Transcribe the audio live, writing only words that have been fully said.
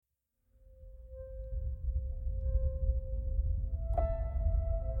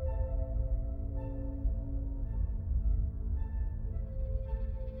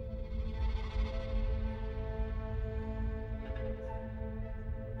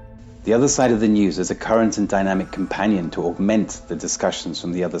The Other Side of the News is a current and dynamic companion to augment the discussions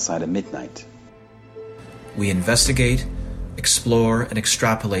from the other side of midnight. We investigate, explore, and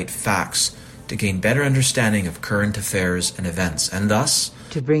extrapolate facts to gain better understanding of current affairs and events, and thus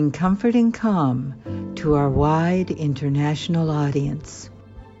to bring comfort and calm to our wide international audience.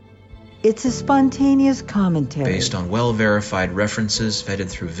 It's a spontaneous commentary based on well-verified references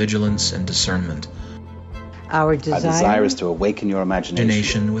vetted through vigilance and discernment. Our desire is to awaken your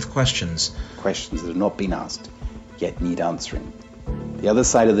imagination with questions that have not been asked, yet need answering. The Other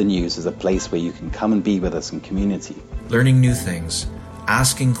Side of the News is a place where you can come and be with us in community. Learning new things,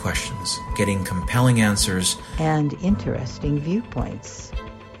 asking questions, getting compelling answers, and interesting viewpoints.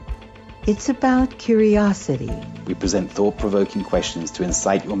 It's about curiosity. We present thought-provoking questions to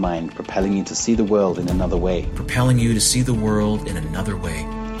incite your mind, propelling you to see the world in another way.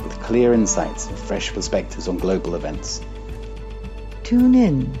 With clear insights and fresh perspectives on global events. Tune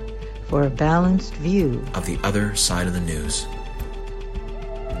in for a balanced view of the other side of the news.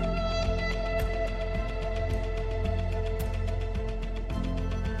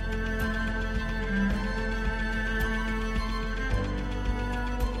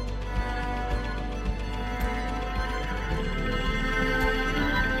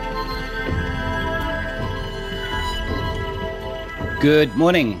 Good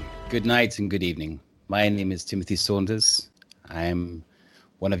morning, good night, and good evening. My name is Timothy Saunders. I'm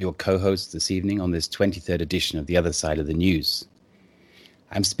one of your co-hosts this evening on this 23rd edition of The Other Side of the News.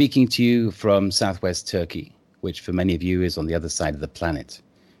 I'm speaking to you from southwest Turkey, which for many of you is on the other side of the planet.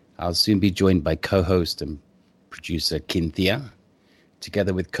 I'll soon be joined by co-host and producer Cynthia,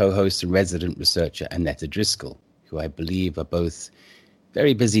 together with co-host and resident researcher Annetta Driscoll, who I believe are both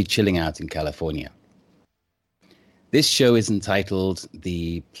very busy chilling out in California. This show is entitled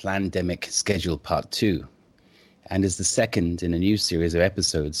The Plandemic Schedule Part 2 and is the second in a new series of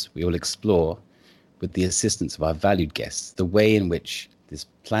episodes we will explore, with the assistance of our valued guests, the way in which this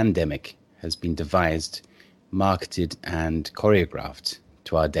plandemic has been devised, marketed and choreographed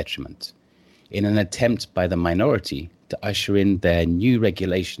to our detriment, in an attempt by the minority to usher in their new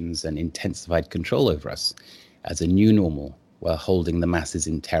regulations and intensified control over us as a new normal while holding the masses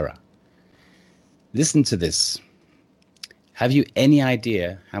in terror. Listen to this. Have you any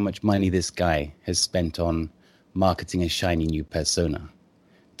idea how much money this guy has spent on marketing a shiny new persona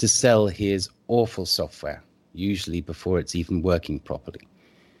to sell his awful software, usually before it's even working properly,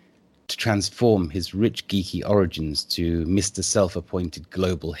 to transform his rich geeky origins to Mr. Self-appointed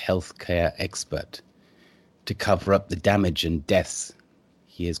global healthcare expert, to cover up the damage and deaths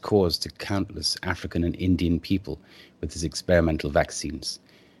he has caused to countless African and Indian people with his experimental vaccines,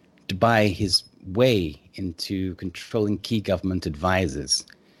 to buy his way into controlling key government advisors,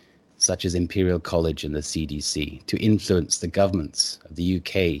 such as Imperial College and the CDC, to influence the governments of the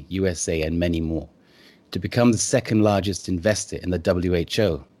UK, USA, and many more, to become the second largest investor in the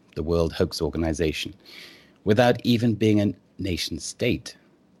WHO, the World Hoax Organization, without even being a nation state,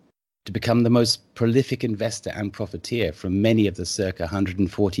 to become the most prolific investor and profiteer from many of the circa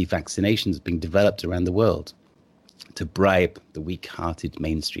 140 vaccinations being developed around the world, to bribe the weak-hearted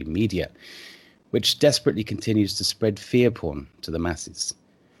mainstream media, which desperately continues to spread fear porn to the masses.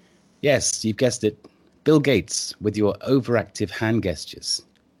 Yes, you've guessed it, Bill Gates with your overactive hand gestures.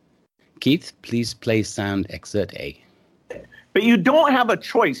 Keith, please play sound excerpt A. But you don't have a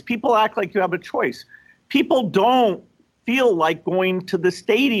choice. People act like you have a choice. People don't feel like going to the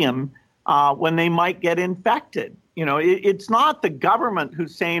stadium when they might get infected. You know, it's not the government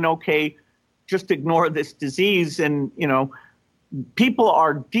who's saying, okay, just ignore this disease. And, you know, people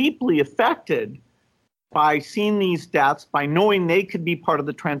are deeply affected by seeing these deaths, by knowing they could be part of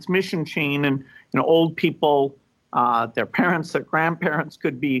the transmission chain, and old people, their parents, their grandparents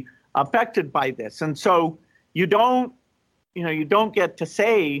could be affected by this. And so you don't get to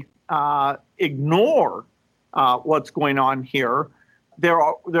say ignore what's going on here.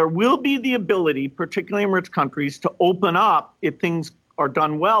 There will be the ability, particularly in rich countries, to open up if things are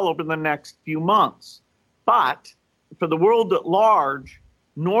done well over the next few months. But for the world at large,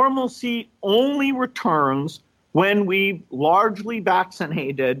 normalcy only returns when we've largely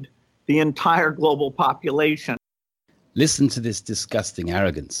vaccinated the entire global population. Listen to this disgusting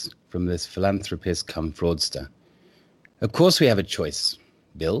arrogance from this philanthropist come fraudster. Of course we have a choice.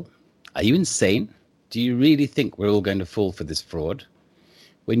 Bill, are you insane? Do you really think we're all going to fall for this fraud?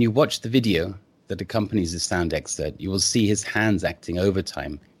 When you watch the video that accompanies this sound excerpt, you will see his hands acting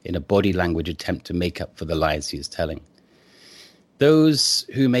overtime in a body language attempt to make up for the lies he is telling. Those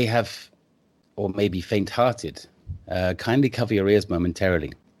who may have, or may be faint-hearted, kindly cover your ears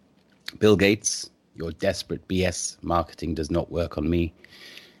momentarily. Bill Gates, your desperate BS marketing does not work on me.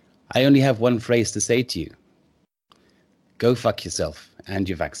 I only have one phrase to say to you. Go fuck yourself and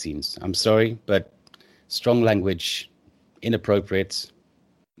your vaccines. I'm sorry, but strong language, inappropriate,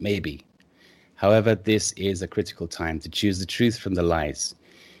 maybe. However, this is a critical time to choose the truth from the lies.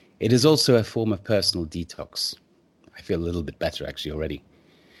 It is also a form of personal detox. I feel a little bit better actually already.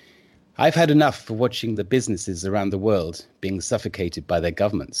 I've had enough of watching the businesses around the world being suffocated by their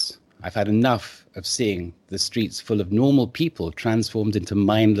governments. I've had enough of seeing the streets full of normal people transformed into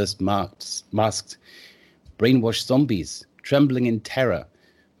mindless, masked, brainwashed zombies, trembling in terror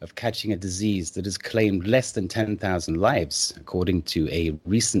of catching a disease that has claimed less than 10,000 lives, according to a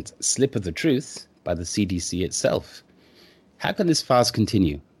recent slip of the truth by the CDC itself. How can this farce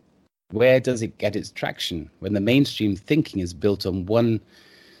continue? Where does it get its traction when the mainstream thinking is built on one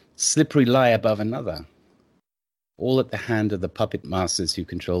slippery lie above another? All at the hand of the puppet masters who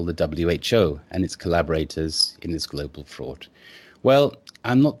control the WHO and its collaborators in this global fraud. Well,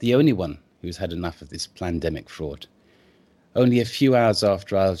 I'm not the only one who's had enough of this plandemic fraud. Only a few hours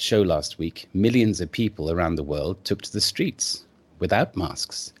after our show last week, millions of people around the world took to the streets without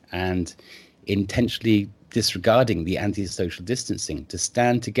masks and intentionally disregarding the anti-social distancing to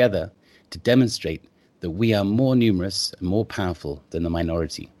stand together to demonstrate that we are more numerous and more powerful than the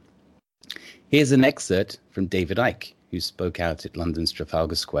minority. Here's an excerpt from David Icke, who spoke out at London's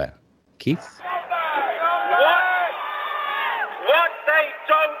Trafalgar Square. Keith? What they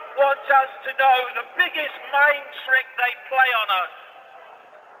don't want us to know, the biggest mind trick they play on us,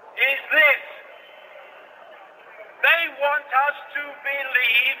 is this. They want us to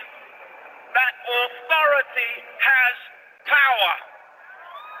believe that authority has power.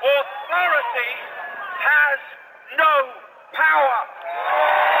 Authority has no power.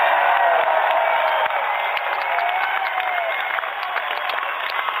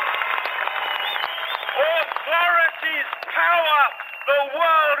 Authority's power the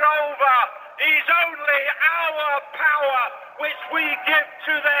world over is only our power which we give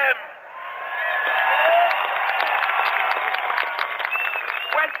to them.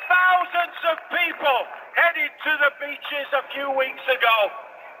 When thousands of people headed to the beaches a few weeks ago,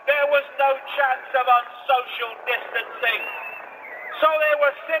 there was no chance of unsocial distancing. So they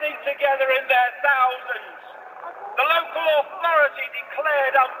were sitting together in their thousands. The local authority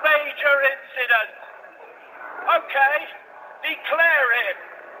declared a major incident. Okay, declare it.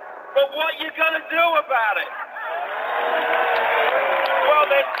 But what are you going to do about it? Well,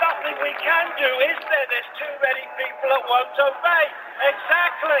 there's nothing we can do, is there? There's too many people that won't obey.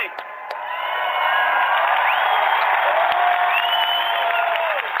 Exactly.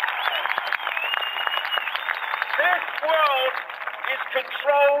 This world is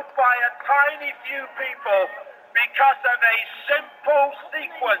controlled by a tiny few people because of a simple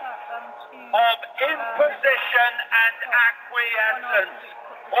sequence of imposition and acquiescence.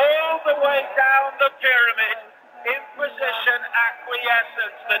 All the way down the pyramid, imposition,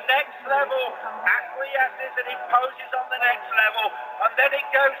 acquiescence. The next level acquiesces and imposes on the next level, and then it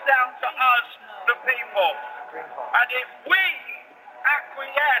goes down to us, the people. And if we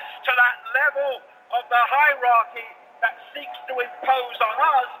acquiesce to that level of the hierarchy that seeks to impose on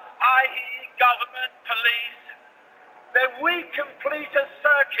us, i.e. government, police, then we complete a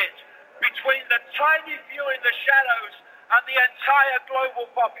circuit between the tiny few in the shadows and the entire global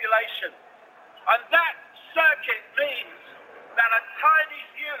population. And that circuit means that a tiny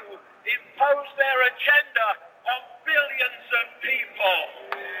few impose their agenda on billions of people.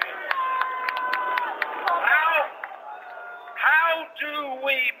 How do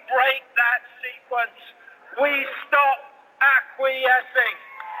we break that sequence? We stop acquiescing.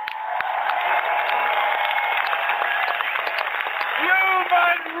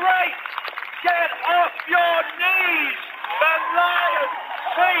 Human race, get off your knees! The lion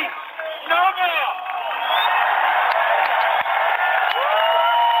sleeps no more!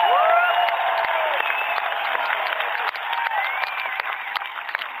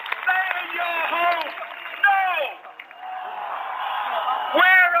 Stay in your home! No!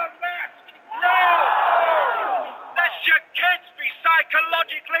 Wear a mask! No! Let your kids be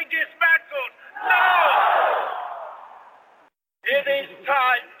psychologically dismantled! No! It is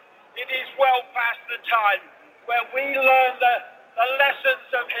time, it is well past the time where we learn the lessons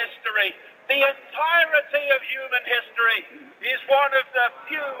of history. The entirety of human history is one of the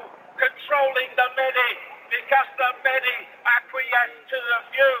few controlling the many because the many acquiesce to the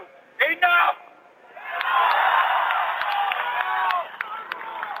few. Enough!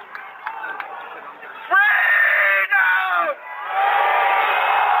 Freedom!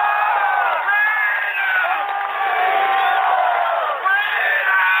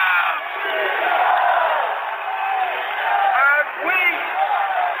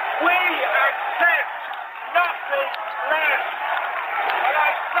 We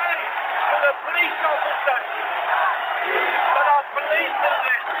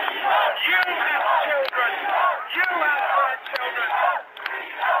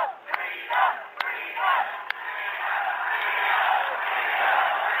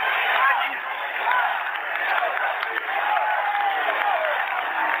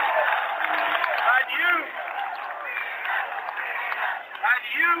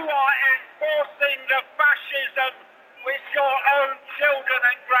you are enforcing the fascism which your own children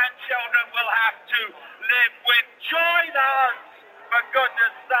and grandchildren will have to live with. Join us, for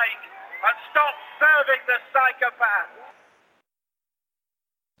goodness sake, and stop serving the psychopath.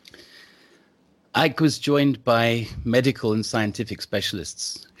 Ike was joined by medical and scientific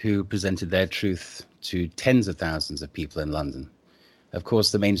specialists who presented their truth to tens of thousands of people in London. Of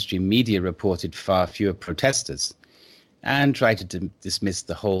course, the mainstream media reported far fewer protesters and tried to dismiss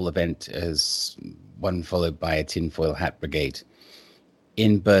the whole event as one followed by a tinfoil hat brigade.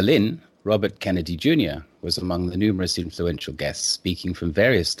 In Berlin, Robert Kennedy Jr. was among the numerous influential guests speaking from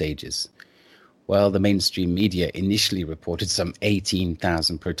various stages. While the mainstream media initially reported some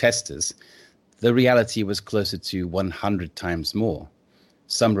 18,000 protesters, the reality was closer to 100 times more.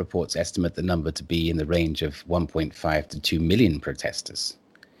 Some reports estimate the number to be in the range of 1.5 to 2 million protesters.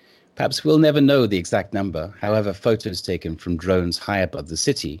 Perhaps we'll never know the exact number. However, photos taken from drones high above the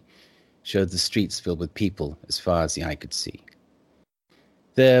city showed the streets filled with people as far as the eye could see.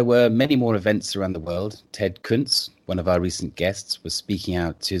 There were many more events around the world. Ted Kuntz, one of our recent guests, was speaking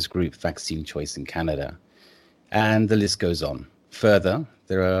out to his group Vaccine Choice in Canada. And the list goes on. Further,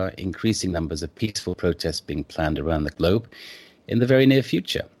 there are increasing numbers of peaceful protests being planned around the globe in the very near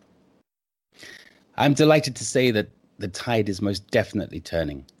future. I'm delighted to say that the tide is most definitely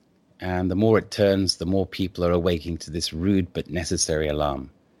turning. And the more it turns, the more people are awaking to this rude but necessary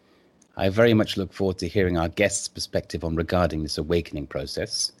alarm. I very much look forward to hearing our guests' perspective on regarding this awakening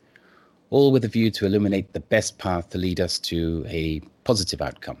process, all with a view to illuminate the best path to lead us to a positive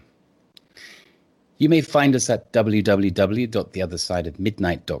outcome. You may find us at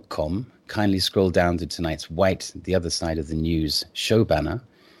www.theothersideofmidnight.com. Kindly scroll down to tonight's white The Other Side of the News show banner.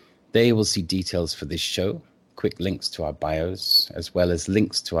 There you will see details for this show, quick links to our bios, as well as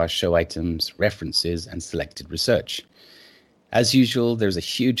links to our show items, references, and selected research. As usual, there's a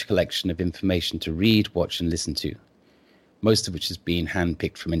huge collection of information to read, watch, and listen to, most of which has been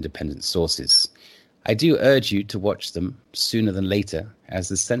handpicked from independent sources. I do urge you to watch them sooner than later, as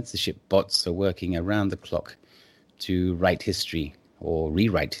the censorship bots are working around the clock to write history or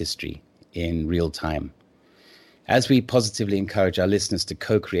rewrite history in real time. As we positively encourage our listeners to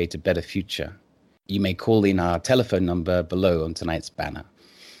co-create a better future, you may call in our telephone number below on tonight's banner.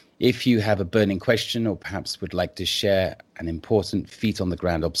 If you have a burning question or perhaps would like to share an important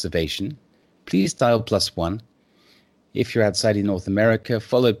feet-on-the-ground observation, please dial +1. If you're outside in North America,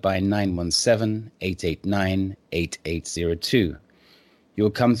 followed by 917-889-8802. You will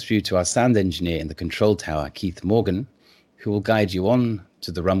come through to our sound engineer in the control tower, Keith Morgan, who will guide you on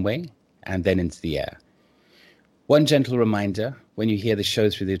to the runway and then into the air. One gentle reminder, when you hear the show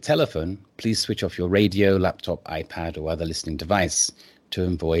through the telephone, please switch off your radio, laptop, iPad, or other listening device to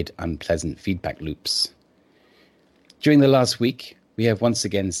avoid unpleasant feedback loops. During the last week, we have once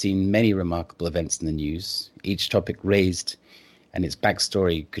again seen many remarkable events in the news, each topic raised, and its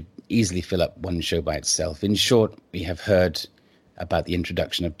backstory could easily fill up one show by itself. In short, we have heard about the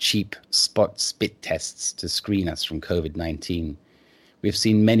introduction of cheap spit tests to screen us from COVID-19. We've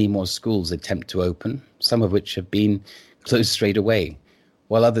seen many more schools attempt to open, some of which have been closed straight away,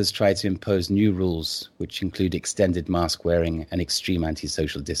 while others try to impose new rules, which include extended mask wearing and extreme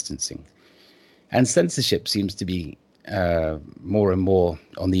antisocial distancing. And censorship seems to be more and more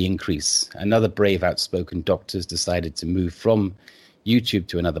on the increase. Another brave, outspoken doctor has decided to move from YouTube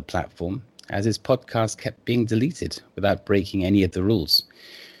to another platform, as his podcast kept being deleted without breaking any of the rules.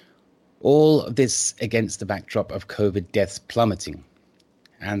 All of this against the backdrop of COVID deaths plummeting,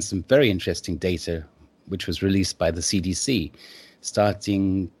 and some very interesting data which was released by the CDC,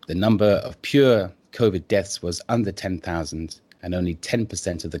 starting the number of pure COVID deaths was under 10,000, and only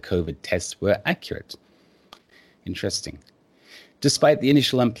 10% of the COVID tests were accurate. Interesting. Despite the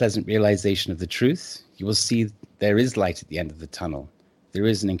initial unpleasant realization of the truth, you will see there is light at the end of the tunnel. There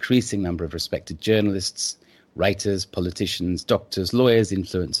is an increasing number of respected journalists, writers, politicians, doctors, lawyers,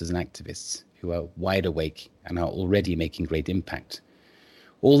 influencers, and activists who are wide awake and are already making great impact.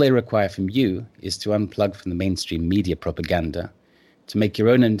 All they require from you is to unplug from the mainstream media propaganda, to make your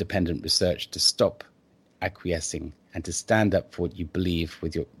own independent research, to stop acquiescing, and to stand up for what you believe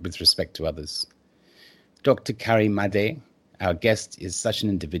with respect to others. Dr. Carrie Madej, our guest, is such an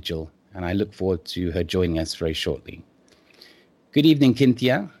individual, and I look forward to her joining us very shortly. Good evening,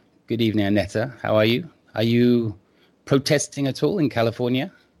 Cynthia. Good evening, Annetta. How are you? Are you protesting at all in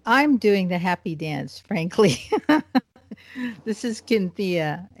California? I'm doing the happy dance, frankly. This is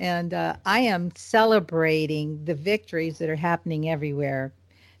Cynthia, and I am celebrating the victories that are happening everywhere,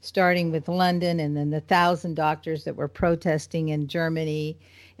 starting with London and then the 1,000 doctors that were protesting in Germany.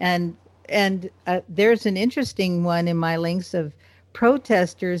 And there's an interesting one in my links of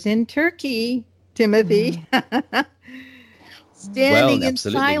protesters in Turkey, Timothy, standing in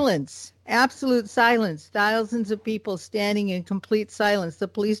silence, absolute silence, thousands of people standing in complete silence. The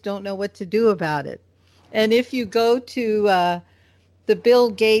police don't know what to do about it. And if you go to the Bill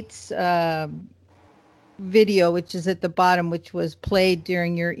Gates video, which is at the bottom, which was played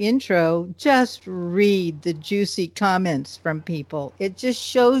during your intro, just read the juicy comments from people. It just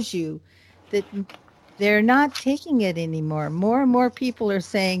shows you that they're not taking it anymore. More and more people are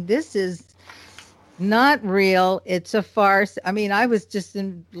saying this is not real. It's a farce. I mean, I was just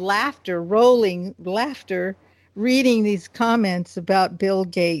in laughter, rolling laughter, reading these comments about Bill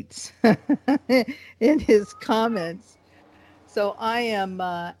Gates in his comments. So I am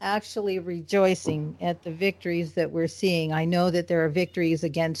actually rejoicing at the victories that we're seeing. I know that there are victories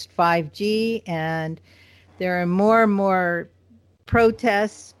against 5G, and there are more and more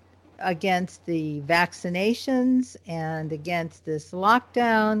protests against the vaccinations and against this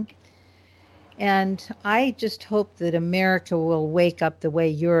lockdown. And I just hope that America will wake up the way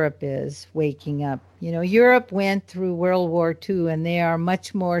Europe is waking up. You know, Europe went through World War II, and they are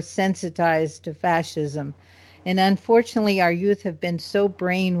much more sensitized to fascism. And unfortunately, our youth have been so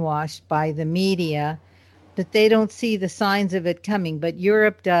brainwashed by the media that they don't see the signs of it coming. But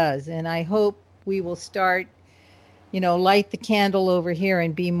Europe does. And I hope we will start, light the candle over here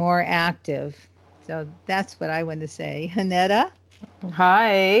and be more active. So that's what I want to say. Annetta?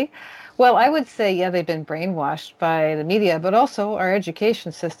 Hi. Well, I would say, yeah, they've been brainwashed by the media, but also our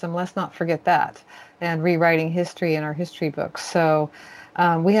education system. Let's not forget that. And rewriting history in our history books. So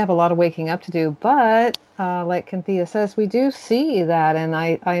we have a lot of waking up to do. But like Cynthia says, we do see that. And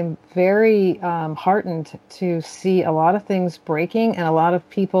I'm very heartened to see a lot of things breaking and a lot of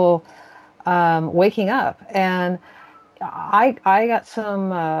people waking up. And I got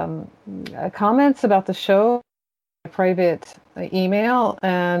some comments about the show, private email,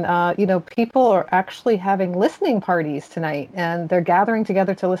 and people are actually having listening parties tonight, and they're gathering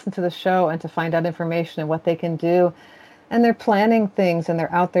together to listen to the show and to find out information and what they can do, and they're planning things and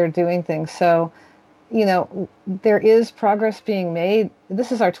they're out there doing things. So there is progress being made.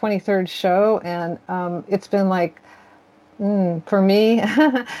 This is our 23rd show, and it's been like, for me,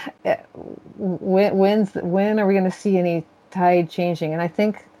 when are we going to see any tide changing? And I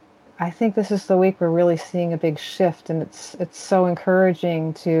think this is the week we're really seeing a big shift, and it's so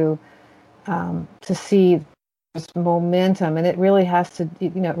encouraging to see this momentum, and it really has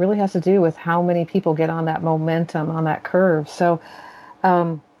to do with how many people get on that momentum, on that curve. So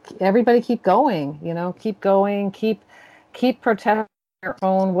everybody keep going, keep protecting your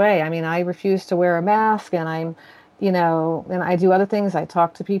own way. I mean, I refuse to wear a mask, and and I do other things. I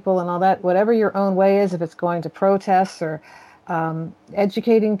talk to people and all that. Whatever your own way is, if it's going to protests or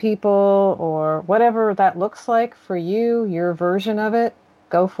educating people or whatever that looks like for you, your version of it,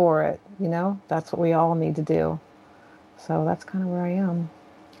 go for it. That's what we all need to do. So that's kind of where I am.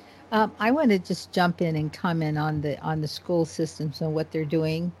 I want to just jump in and comment on the school systems and what they're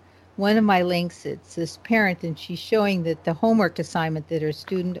doing. One of my links, it's this parent, and she's showing that the homework assignment that her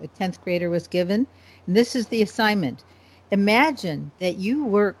student, a 10th grader, was given, and this is the assignment. Imagine that you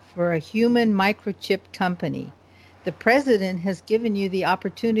work for a human microchip company. The president has given you the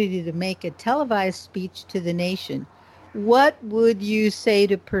opportunity to make a televised speech to the nation. What would you say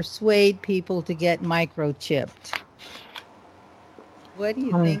to persuade people to get microchipped? What do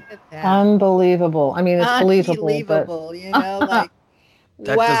you think of that? Unbelievable. I mean, it's believable. Like,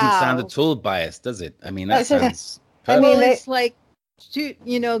 that wow. doesn't sound at all biased, does it? I mean, that sounds perfect. Well, it's like,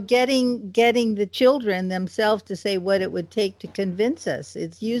 getting the children themselves to say what it would take to convince us.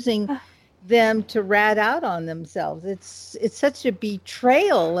 It's using them to rat out on themselves. It's such a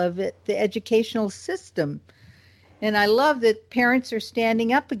betrayal of the educational system. And I love that parents are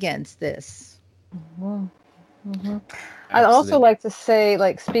standing up against this. Mm-hmm. Mm-hmm. I'd also like to say,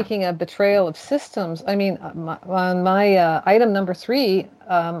 speaking of betrayal of systems, I mean, on my item number 3,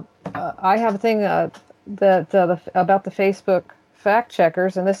 I have a thing that about the Facebook fact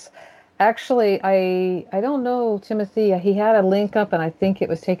checkers, and this actually, I don't know, Timothy, he had a link up, and I think it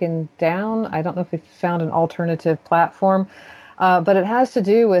was taken down. I don't know if he found an alternative platform, but it has to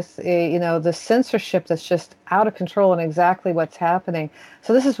do with the censorship that's just out of control and exactly what's happening.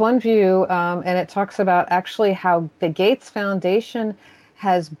 So this is one view, and it talks about actually how the Gates Foundation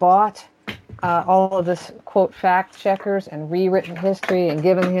has bought all of this, quote, fact checkers and rewritten history and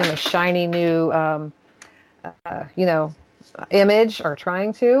given him a shiny new, image, or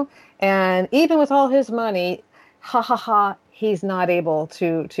trying to. And even with all his money, he's not able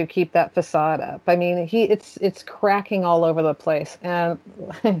to keep that facade up. I mean, it's cracking all over the place. And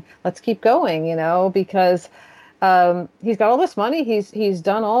let's keep going, because he's got all this money. He's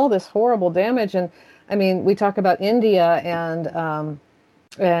done all this horrible damage. And I mean, we talk about India and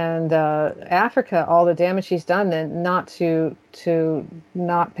Africa, all the damage he's done, and not to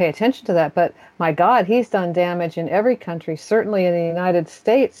not pay attention to that. But my God, he's done damage in every country, certainly in the United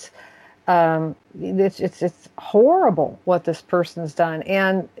States. It's horrible what this person's done,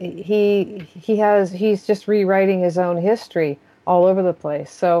 and he's just rewriting his own history all over the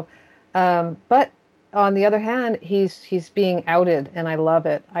place. So, but on the other hand, he's being outed, and I love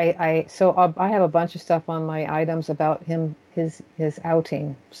it. I have a bunch of stuff on my items about him, his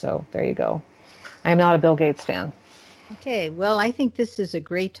outing. So there you go. I'm not a Bill Gates fan. Okay, well, I think this is a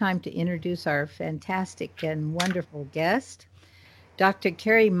great time to introduce our fantastic and wonderful guest. Dr.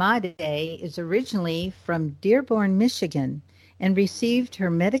 Carrie Madej is originally from Dearborn, Michigan, and received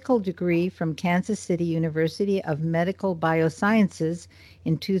her medical degree from Kansas City University of Medical Biosciences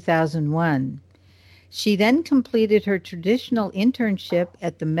in 2001. She then completed her traditional internship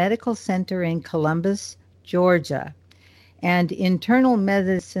at the Medical Center in Columbus, Georgia, and internal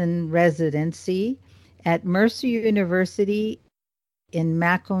medicine residency at Mercer University in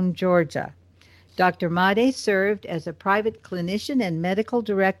Macon, Georgia. Dr. Madej served as a private clinician and medical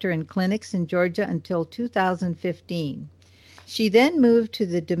director in clinics in Georgia until 2015. She then moved to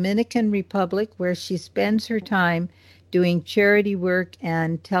the Dominican Republic, where she spends her time doing charity work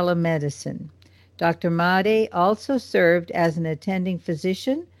and telemedicine. Dr. Madej also served as an attending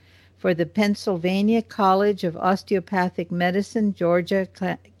physician for the Pennsylvania College of Osteopathic Medicine, Georgia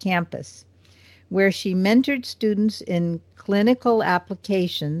campus, where she mentored students in clinical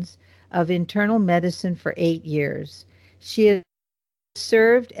applications of internal medicine for 8 years. She has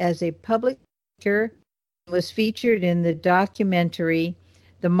served as a public speaker and was featured in the documentary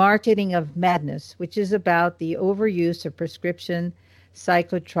The Marketing of Madness, which is about the overuse of prescription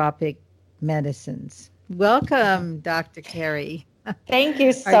psychotropic medicines. Welcome, Dr. Carrie. Thank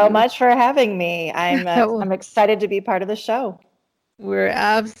you so much for having me. I'm excited to be part of the show. We're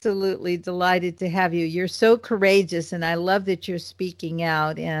absolutely delighted to have you. You're so courageous, and I love that you're speaking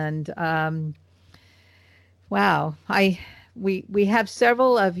out. And wow, we have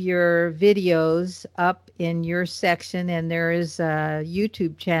several of your videos up in your section, and there is a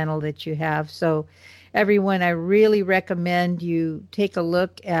YouTube channel that you have. So everyone, I really recommend you take a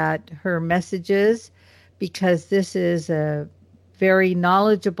look at her messages, because this is a very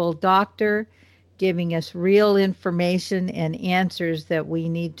knowledgeable doctor giving us real information and answers that we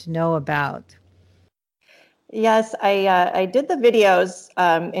need to know about. Yes, I did the videos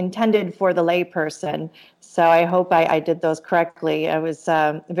intended for the layperson, so I hope I did those correctly. I was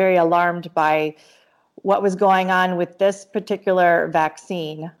very alarmed by what was going on with this particular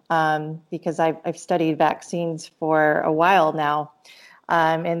vaccine, because I've studied vaccines for a while now,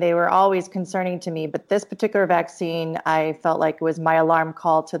 and they were always concerning to me. But this particular vaccine, I felt like it was my alarm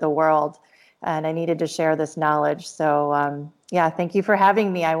call to the world, and I needed to share this knowledge. So, thank you for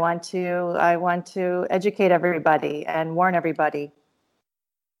having me. I want to educate everybody and warn everybody.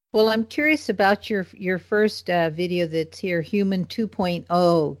 Well, I'm curious about your first video that's here, Human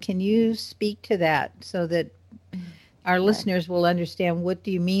 2.0. Can you speak to that so that our listeners will understand what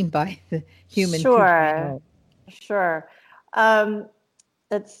do you mean by the Human 2.0? Sure.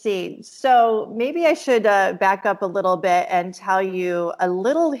 Let's see. So maybe I should back up a little bit and tell you a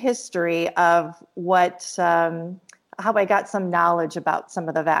little history of how I got some knowledge about some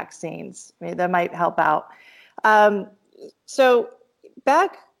of the vaccines. Maybe that might help out.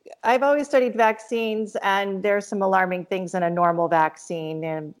 I've always studied vaccines, and there's some alarming things in a normal vaccine.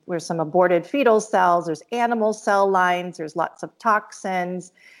 And there's some aborted fetal cells, there's animal cell lines, there's lots of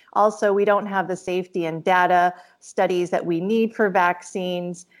toxins. Also, we don't have the safety and data studies that we need for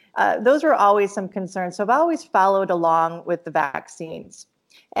vaccines. Those were always some concerns. So I've always followed along with the vaccines.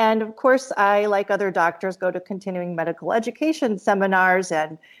 And of course, I, like other doctors, go to continuing medical education seminars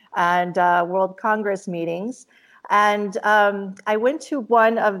and World Congress meetings. And I went to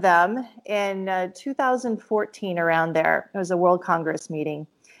one of them in 2014, around there. It was a World Congress meeting.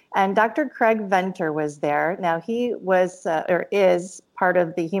 And Dr. Craig Venter was there. Now, he was or is part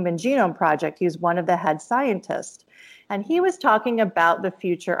of the Human Genome Project. He was one of the head scientists. And he was talking about the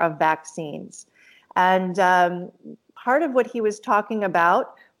future of vaccines. And part of what he was talking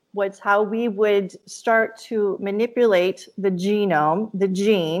about was how we would start to manipulate the genome, the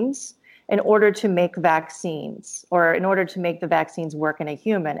genes, in order to make vaccines, or in order to make the vaccines work in a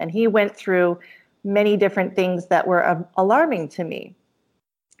human. And he went through many different things that were alarming to me.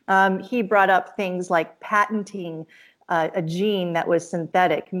 He brought up things like patenting a gene that was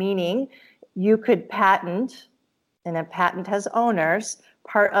synthetic, meaning you could patent, and a patent has owners,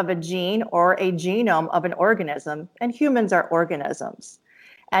 part of a gene or a genome of an organism, and humans are organisms.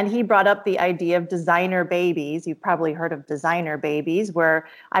 And he brought up the idea of designer babies. You've probably heard of designer babies, where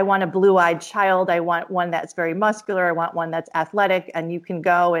I want a blue-eyed child. I want one that's very muscular. I want one that's athletic. And you can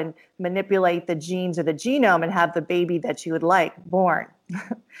go and manipulate the genes or the genome and have the baby that you would like born.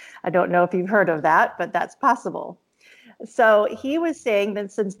 I don't know if you've heard of that, but that's possible. So he was saying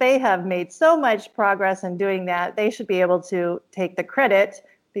that since they have made so much progress in doing that, they should be able to take the credit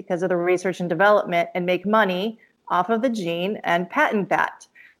because of the research and development and make money off of the gene and patent that.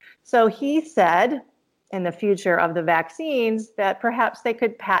 So he said in the future of the vaccines that perhaps they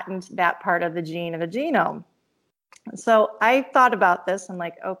could patent that part of the gene of the genome. So I thought about this. I'm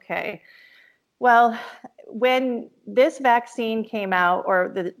like, okay, well, when this vaccine came out,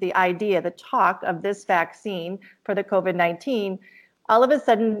 or the idea, the talk of this vaccine for the COVID-19, all of a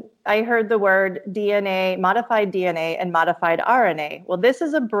sudden I heard the word DNA, modified DNA and modified RNA. Well, this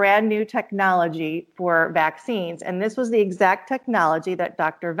is a brand new technology for vaccines. And this was the exact technology that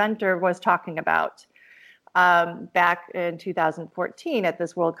Dr. Venter was talking about back in 2014 at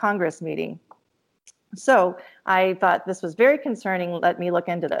this World Congress meeting. So I thought this was very concerning. Let me look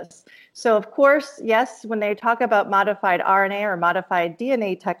into this. So of course, yes, when they talk about modified RNA or modified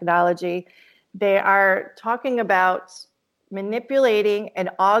DNA technology, they are talking about manipulating and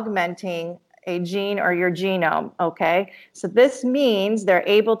augmenting a gene or your genome, okay? So this means they're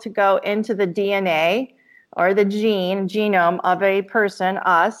able to go into the DNA or the genome of a person,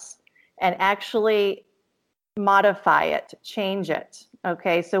 us, and actually modify it, change it,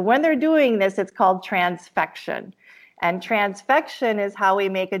 okay? So when they're doing this, it's called transfection. And transfection is how we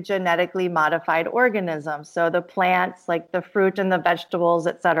make a genetically modified organism. So the plants, like the fruit and the vegetables,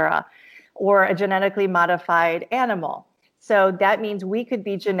 et cetera, or a genetically modified animal. So that means we could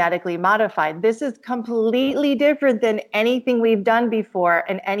be genetically modified. This is completely different than anything we've done before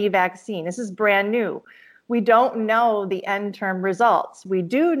in any vaccine. This is brand new. We don't know the end-term results. We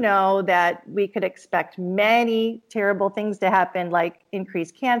do know that we could expect many terrible things to happen, like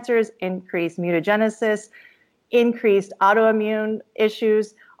increased cancers, increased mutagenesis, increased autoimmune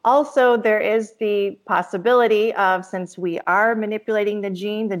issues. Also, there is the possibility of, since we are manipulating the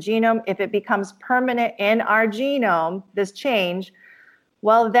genome, if it becomes permanent in our genome, this change,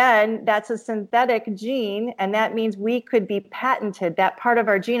 well, then that's a synthetic gene, and that means we could be patented. That part of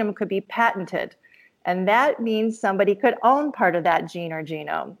our genome could be patented. And that means somebody could own part of that gene or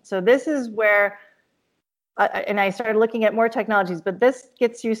genome. So this is where, and I started looking at more technologies, but this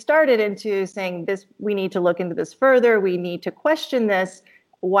gets you started into saying this, we need to look into this further. We need to question this.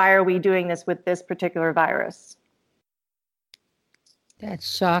 Why are we doing this with this particular virus?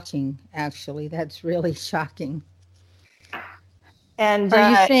 That's shocking, actually. That's really shocking. And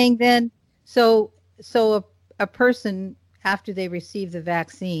are you saying then, so a person, after they receive the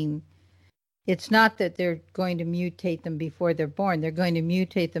vaccine, it's not that they're going to mutate them before they're born. They're going to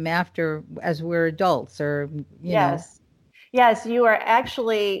mutate them after, as we're adults, or, you know. Yes, you are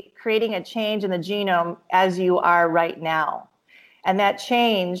actually creating a change in the genome as you are right now. And that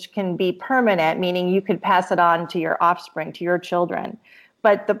change can be permanent, meaning you could pass it on to your offspring, to your children.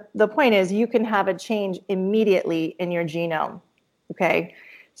 But the point is, you can have a change immediately in your genome, okay?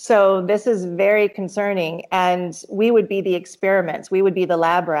 So this is very concerning, and we would be the experiments. We would be the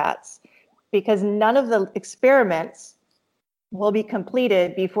lab rats, because none of the experiments will be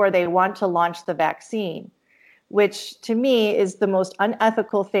completed before they want to launch the vaccine, which to me is the most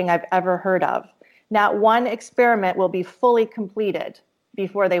unethical thing I've ever heard of. Not one experiment will be fully completed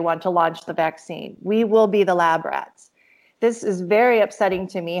before they want to launch the vaccine. We will be the lab rats. This is very upsetting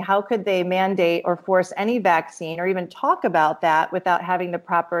to me. How could they mandate or force any vaccine or even talk about that without having the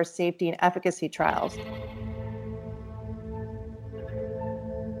proper safety and efficacy trials?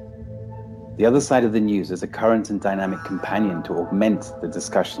 The Other Side of the News is a current and dynamic companion to augment the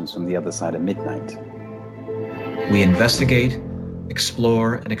discussions from the other side of midnight. We investigate,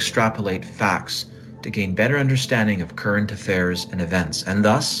 explore, and extrapolate facts to gain better understanding of current affairs and events, and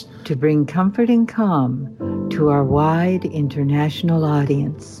thus to bring comfort and calm to our wide international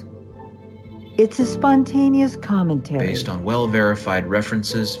audience. It's a spontaneous commentary based on well-verified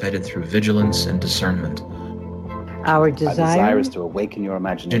references vetted through vigilance and discernment. Our desire is to awaken your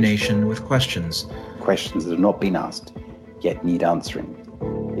imagination with questions that have not been asked, yet need answering.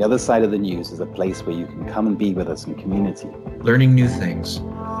 The Other Side of the News is a place where you can come and be with us in community. Learning new things,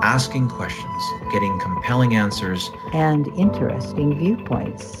 asking questions, getting compelling answers, and interesting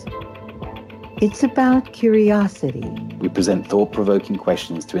viewpoints. It's about curiosity. We present thought-provoking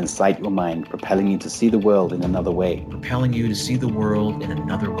questions to incite your mind, propelling you to see the world in another way.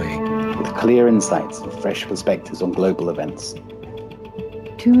 With clear insights and fresh perspectives on global events.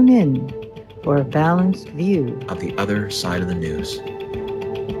 Tune in for a balanced view of the other side of the news.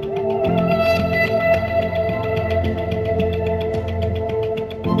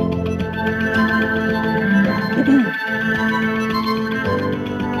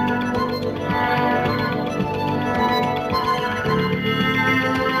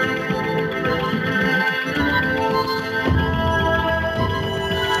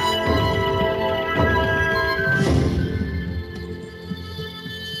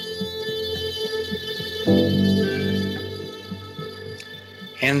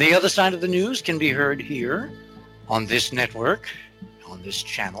 And the other side of the news can be heard here on this network, on this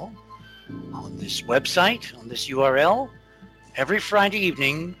channel, on this website, on this URL, every Friday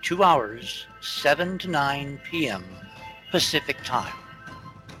evening, 2 hours, 7 to 9 p.m. Pacific time.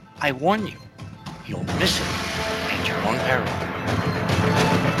 I warn you, you'll miss it at your own peril.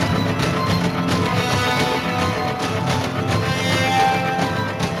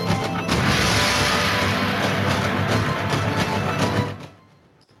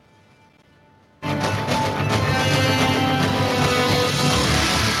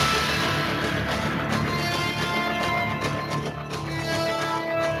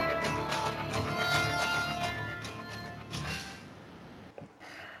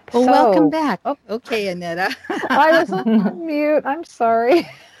 Well, So- welcome back. Oh. Okay, Annetta. I was on mute. I'm sorry.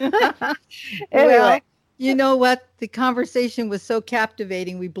 Well, Anyway, you know what? The conversation was so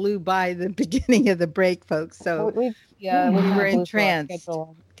captivating. We blew by the beginning of the break, folks. So we we were entranced.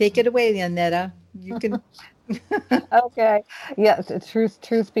 Take it away, Annetta. You can. Okay. Yeah.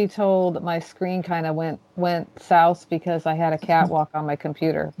 Truth be told, my screen kind of went south because I had a catwalk on my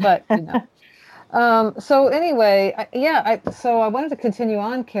computer. But you know. So anyway, so I wanted to continue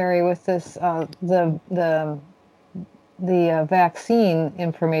on, Carrie, with this the vaccine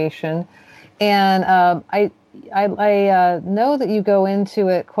information, and I know that you go into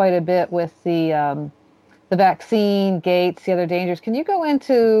it quite a bit with the vaccine, gates, the other dangers. Can you go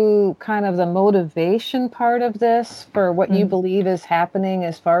into kind of the motivation part of this for what you believe is happening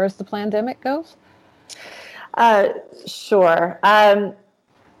as far as the pandemic goes? Sure.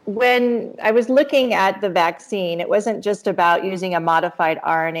 When I was looking at the vaccine, it wasn't just about using a modified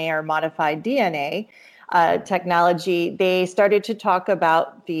RNA or modified DNA technology. They started to talk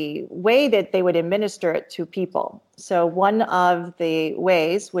about the way that they would administer it to people. So one of the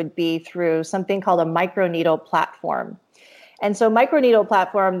ways would be through something called a microneedle platform. And so microneedle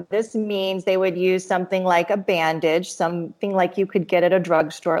platform, this means they would use something like a bandage, something like you could get at a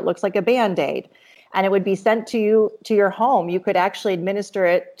drugstore. It looks like a Band-Aid. And it would be sent to you to your home. You could actually administer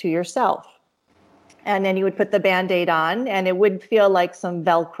it to yourself. And then you would put the Band-Aid on, and it would feel like some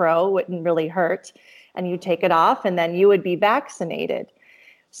Velcro, wouldn't really hurt. And you take it off, and then you would be vaccinated.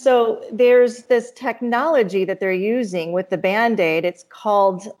 So there's this technology that they're using with the Band-Aid. It's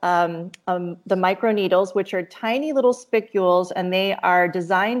called the microneedles, which are tiny little spicules, and they are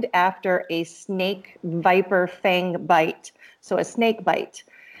designed after a snake viper fang bite. So a snake bite.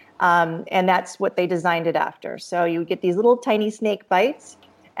 And that's what they designed it after. So you get these little tiny snake bites,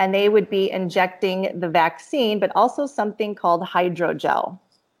 and they would be injecting the vaccine, but also something called hydrogel.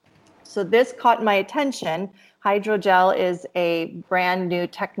 So this caught my attention. Hydrogel is a brand new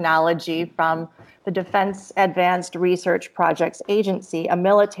technology from the Defense Advanced Research Projects Agency, a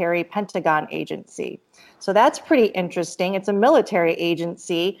military Pentagon agency. So that's pretty interesting. It's a military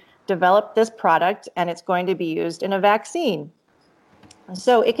agency developed this product, and it's going to be used in a vaccine.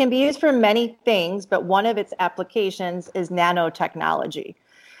 So it can be used for many things, but one of its applications is nanotechnology.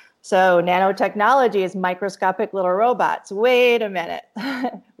 So nanotechnology is microscopic little robots. Wait a minute.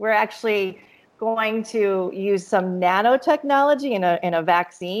 We're actually going to use some nanotechnology in a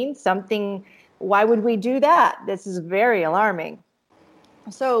vaccine. Why would we do that? This is very alarming.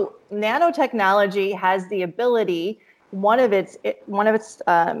 So nanotechnology has the ability, one of its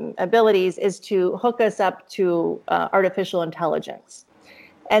abilities is to hook us up to artificial intelligence.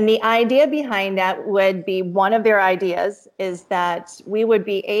 And the idea behind that would be, one of their ideas is that we would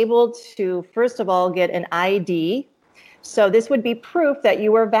be able to, first of all, get an ID. So this would be proof that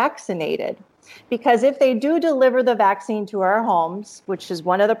you were vaccinated. Because if they do deliver the vaccine to our homes, which is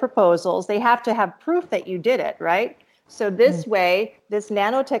one of the proposals, they have to have proof that you did it, right? So this way, this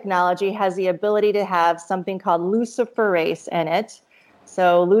nanotechnology has the ability to have something called luciferase in it.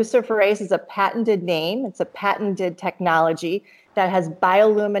 So luciferase is a patented name. It's a patented technology that has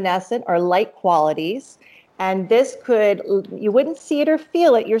bioluminescent or light qualities. And this you wouldn't see it or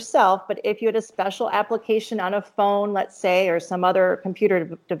feel it yourself, but if you had a special application on a phone, let's say, or some other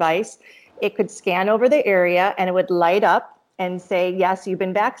computer device, it could scan over the area and it would light up and say, yes, you've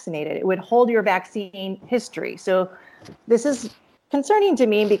been vaccinated. It would hold your vaccine history. So this is concerning to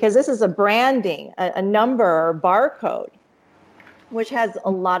me because this is a branding, a number or barcode, which has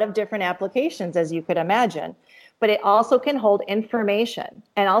a lot of different applications, as you could imagine. But it also can hold information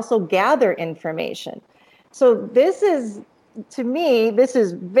and also gather information. So this is, to me, this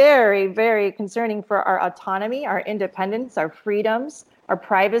is very, very concerning for our autonomy, our independence, our freedoms, our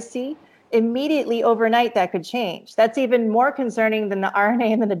privacy. Immediately overnight, that could change. That's even more concerning than the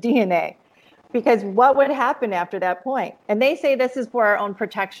RNA and then the DNA, because what would happen after that point? And they say this is for our own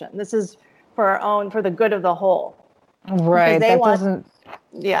protection. This is for the good of the whole. Right.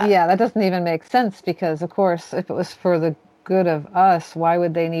 That doesn't even make sense, because, of course, if it was for the good of us, why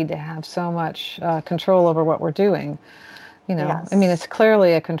would they need to have so much control over what we're doing? Yes. I mean, it's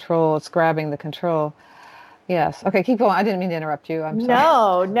clearly a control. It's grabbing the control. Yes. Okay, keep going. I didn't mean to interrupt you. I'm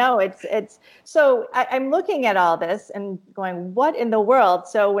sorry. No, it's so I'm looking at all this and going, what in the world?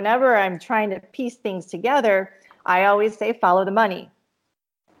 So whenever I'm trying to piece things together, I always say, follow the money.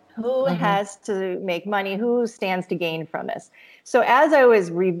 Who has to make money? Who stands to gain from this? So as I was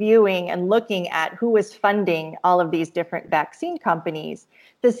reviewing and looking at who was funding all of these different vaccine companies,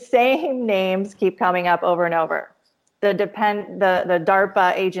 the same names keep coming up over and over. The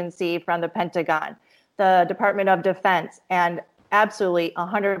DARPA agency from the Pentagon, the Department of Defense, and absolutely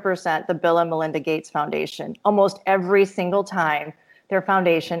 100% the Bill and Melinda Gates Foundation. Almost every single time their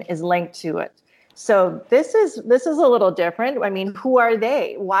foundation is linked to it. So this is a little different. I mean, who are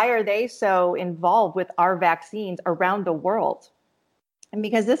they? Why are they so involved with our vaccines around the world? And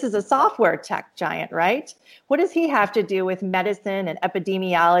because this is a software tech giant, right? What does he have to do with medicine and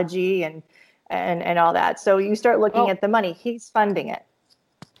epidemiology and all that? So you start looking at the money. He's funding it.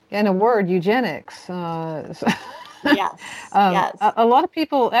 In a word, eugenics. Yes. Yes. A lot of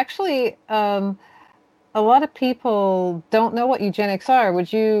people actually. A lot of people don't know what eugenics are.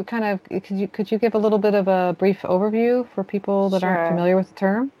 Would you could you give a little bit of a brief overview for people that aren't familiar with the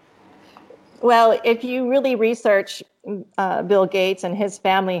term? Well, if you really research Bill Gates and his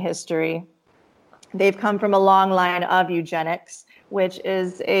family history, they've come from a long line of eugenics, which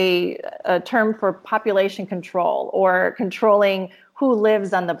is a term for population control, or controlling who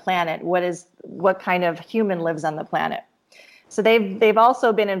lives on the planet, what kind of human lives on the planet. So they've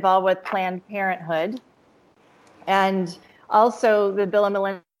also been involved with Planned Parenthood. And also the Bill and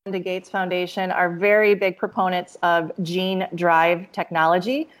Melinda Gates Foundation are very big proponents of gene drive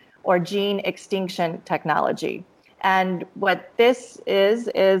technology or gene extinction technology. And what this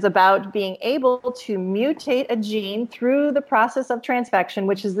is about being able to mutate a gene through the process of transfection,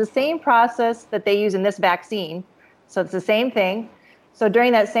 which is the same process that they use in this vaccine. So it's the same thing. So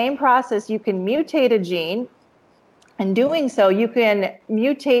during that same process, you can mutate a gene. In doing so, you can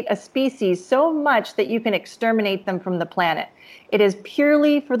mutate a species so much that you can exterminate them from the planet. It is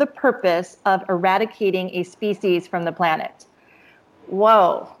purely for the purpose of eradicating a species from the planet.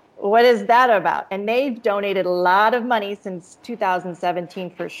 Whoa, what is that about? And they've donated a lot of money since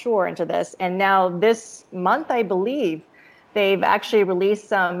 2017 for sure into this. And now this month, I believe, they've actually released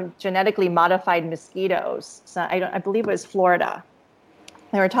some genetically modified mosquitoes. So I believe it was Florida.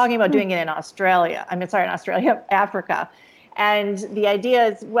 They were talking about doing it in Africa. And the idea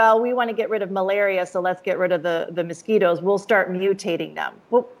is, well, we want to get rid of malaria, so let's get rid of the mosquitoes. We'll start mutating them.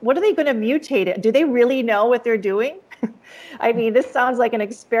 Well, what are they going to mutate it? Do they really know what they're doing? I mean, this sounds like an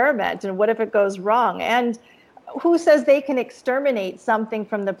experiment. And what if it goes wrong? And who says they can exterminate something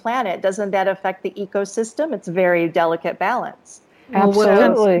from the planet? Doesn't that affect the ecosystem? It's a very delicate balance. Absolutely. Well,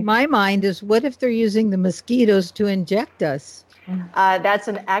 what comes to my mind is, what if they're using the mosquitoes to inject us? That's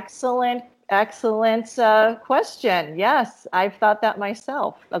an excellent question. Yes, I've thought that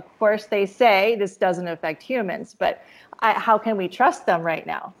myself. Of course, they say this doesn't affect humans, but how can we trust them right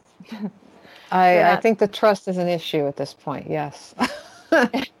now? I think the trust is an issue at this point, yes.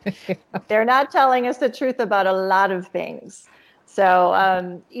 They're not telling us the truth about a lot of things. So,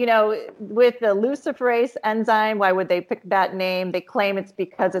 with the luciferase enzyme, why would they pick that name? They claim it's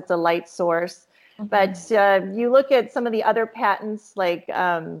because it's a light source. But you look at some of the other patents, like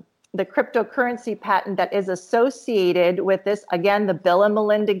the cryptocurrency patent that is associated with this. Again, the Bill and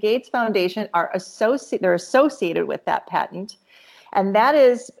Melinda Gates Foundation they're associated with that patent. And that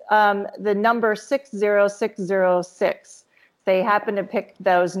is the number 60606. They happen to pick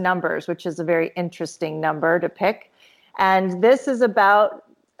those numbers, which is a very interesting number to pick. And this is about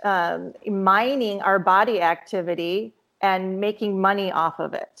mining our body activity and making money off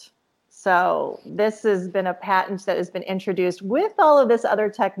of it. So this has been a patent that has been introduced with all of this other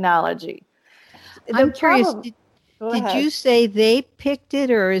technology. I'm curious, did you say they picked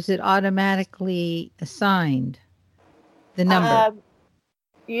it, or is it automatically assigned, the number?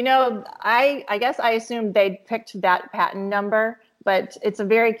 I guess I assumed they'd picked that patent number, but it's a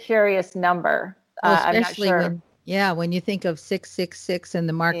very curious number. Well, I'm not especially sure. when you think of 666 and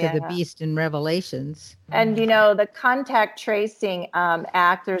the mark of the Yeah. beast in Revelations. And, the Contact Tracing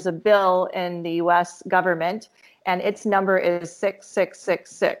Act, there's a bill in the U.S. government, and its number is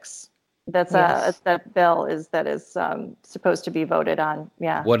 6666. That bill is supposed to be voted on.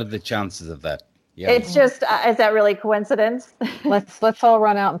 Yeah. What are the chances of that? Yeah. It's just, is that really coincidence? Let's all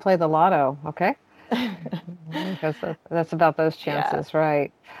run out and play the lotto, okay? Because that's about those chances,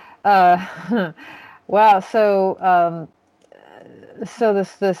 right? Wow. So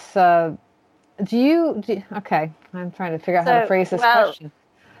this okay, I'm trying to figure out how to phrase this question.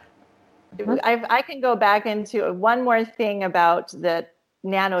 I can go back into one more thing about the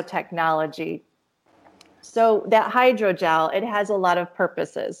nanotechnology. So that hydrogel, it has a lot of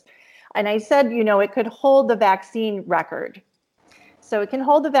purposes. And I said, it could hold the vaccine record. So it can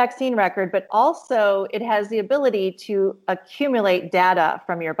hold the vaccine record, but also it has the ability to accumulate data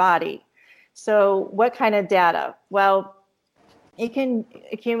from your body. So what kind of data? Well, it can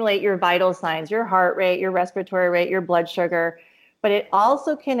accumulate your vital signs, your heart rate, your respiratory rate, your blood sugar, but it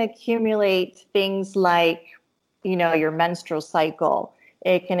also can accumulate things like, your menstrual cycle.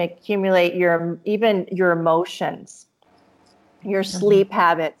 It can accumulate even your emotions, your sleep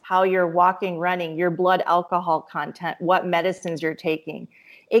habits, how you're walking, running, your blood alcohol content, what medicines you're taking.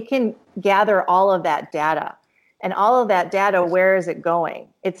 It can gather all of that data. And all of that data, where is it going?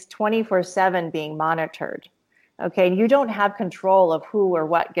 It's 24/7 being monitored. Okay, and you don't have control of who or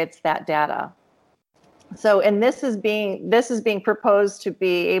what gets that data. So, and this is being proposed to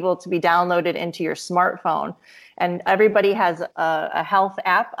be able to be downloaded into your smartphone. And everybody has a health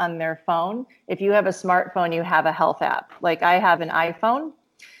app on their phone. If you have a smartphone, you have a health app. Like I have an iPhone.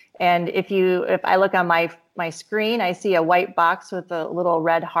 And if I look on my screen, I see a white box with a little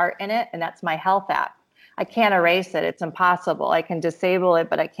red heart in it, and that's my health app. I can't erase it. It's impossible. I can disable it,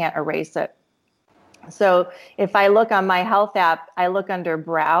 but I can't erase it. So if I look on my health app, I look under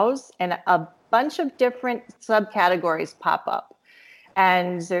browse, and a bunch of different subcategories pop up.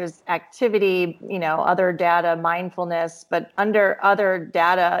 And there's activity, other data, mindfulness, but under other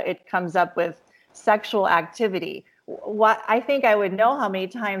data, it comes up with sexual activity. What I think I would know how many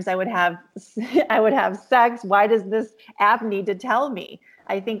times I would have sex. Why does this app need to tell me?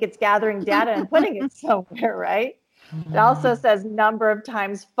 I think it's gathering data and putting it somewhere, right? It also says number of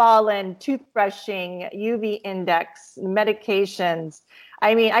times fallen, toothbrushing, UV index, medications.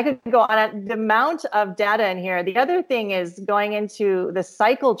 I mean, I could go on the amount of data in here. The other thing is going into the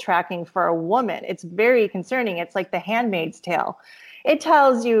cycle tracking for a woman. It's very concerning. It's like the Handmaid's Tale. It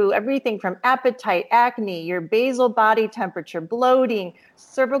tells you everything from appetite, acne, your basal body temperature, bloating,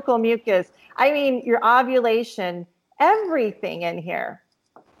 cervical mucus. I mean, your ovulation, everything in here.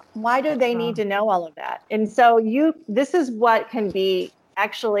 Why do they need to know all of that? And so this is what can be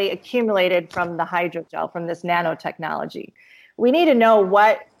actually accumulated from the hydrogel, from this nanotechnology. We need to know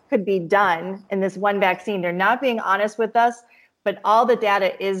what could be done in this one vaccine. They're not being honest with us, but all the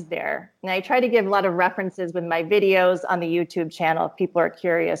data is there. And I try to give a lot of references with my videos on the YouTube channel if people are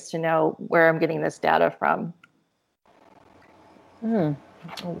curious to know where I'm getting this data from.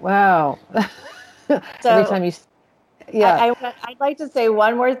 Wow. So every time you... Yeah. I'd like to say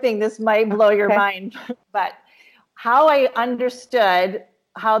one more thing. This might blow your mind, but how I understood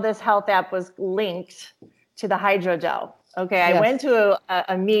how this health app was linked to the hydrogel. Okay, I went to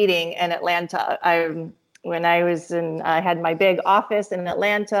a meeting in Atlanta. When I had my big office in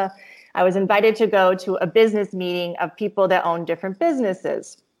Atlanta, I was invited to go to a business meeting of people that own different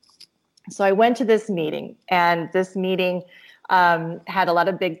businesses. So I went to this meeting, and this meeting had a lot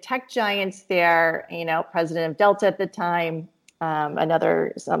of big tech giants there, president of Delta at the time,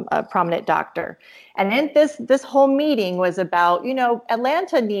 a prominent doctor. And then this whole meeting was about,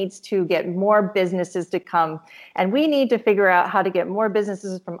 Atlanta needs to get more businesses to come, and we need to figure out how to get more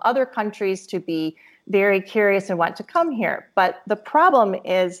businesses from other countries to be very curious and want to come here. But the problem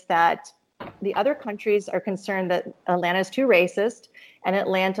is that the other countries are concerned that Atlanta is too racist, and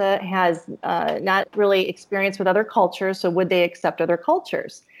Atlanta has not really experience with other cultures, so would they accept other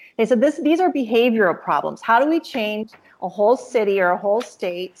cultures? They said these are behavioral problems. How do we change a whole city or a whole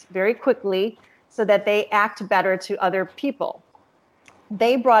state very quickly so that they act better to other people?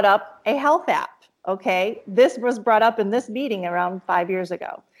 They brought up a health app, okay? This was brought up in this meeting around 5 years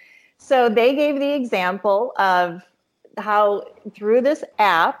ago. So they gave the example of how through this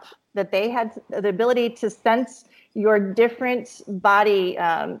app that they had the ability to sense your different body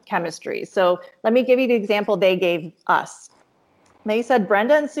chemistry. So let me give you the example they gave us. They said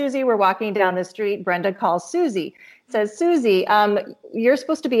Brenda and Susie were walking down the street. Brenda calls Susie, says, Susie, you're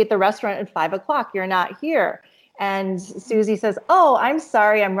supposed to be at the restaurant at 5 o'clock. You're not here. And Susie says, "Oh, I'm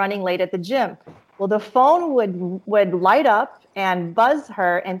sorry, I'm running late at the gym." Well, the phone would light up and buzz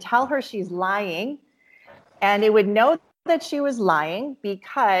her and tell her she's lying. And it would know that she was lying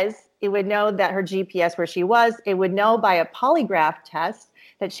because it would know that her GPS where she was. It would know by a polygraph test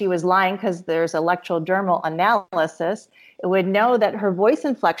that she was lying because there's electrodermal analysis. It would know that her voice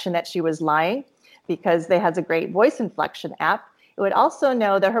inflection that she was lying because they has a great voice inflection app. It would also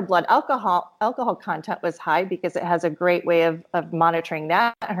know that her blood alcohol content was high because it has a great way of monitoring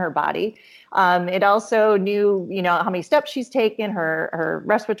that in her body. It also knew, how many steps she's taken, her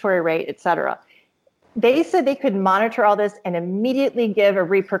respiratory rate, et cetera. They said they could monitor all this and immediately give a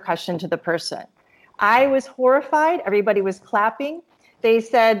repercussion to the person. I was horrified. Everybody was clapping. They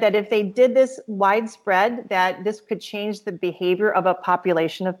said that if they did this widespread, that this could change the behavior of a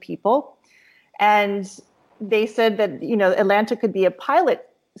population of people. And they said that, Atlanta could be a pilot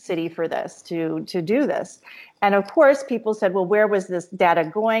city for this, to do this. And of course, people said, well, where was this data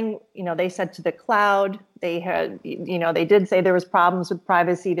going? They said to the cloud. They had, they did say there was problems with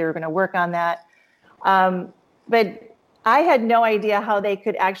privacy. They were going to work on that. But I had no idea how they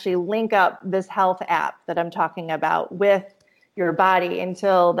could actually link up this health app that I'm talking about with your body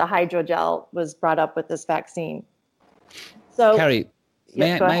until the hydrogel was brought up with this vaccine. So, Carrie,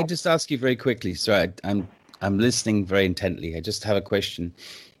 may I just ask you very quickly? Sorry, I'm listening very intently. I just have a question.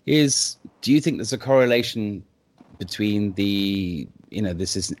 Do you think there's a correlation between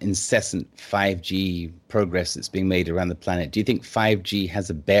this is incessant 5G progress that's being made around the planet? Do you think 5G has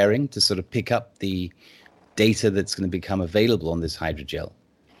a bearing to sort of pick up the data that's going to become available on this hydrogel?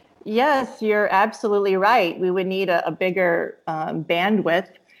 Yes, you're absolutely right. We would need a bigger bandwidth,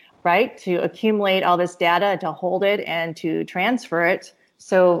 right, to accumulate all this data, to hold it and to transfer it.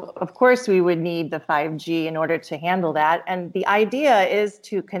 So, of course, we would need the 5G in order to handle that. And the idea is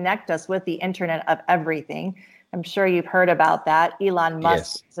to connect us with the Internet of Everything. I'm sure you've heard about that. Elon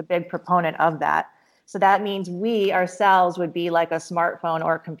Musk is a big proponent of that. So that means we ourselves would be like a smartphone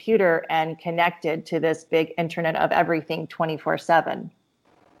or a computer and connected to this big Internet of Everything 24/7.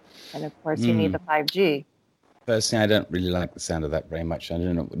 And of course, you need the 5G. Personally, I don't really like the sound of that very much. I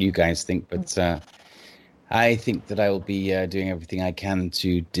don't know what you guys think, but I think that I will be doing everything I can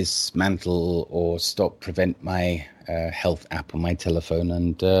to dismantle or prevent my health app on my telephone.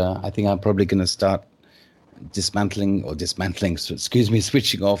 And I think I'm probably going to start switching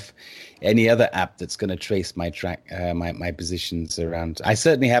off any other app that's going to trace my my positions around. I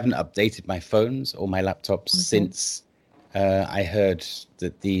certainly haven't updated my phones or my laptops since I heard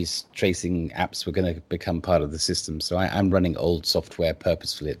that these tracing apps were going to become part of the system. So I'm running old software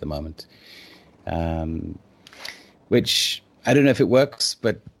purposefully at the moment, which I don't know if it works,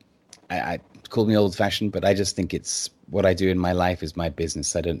 but I call me old-fashioned, but I just think it's what I do in my life is my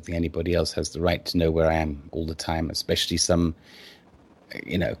business. I don't think anybody else has the right to know where I am all the time, especially some,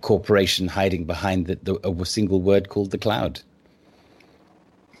 corporation hiding behind a single word called the cloud.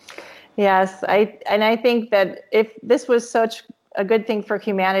 Yes, I think that if this was such a good thing for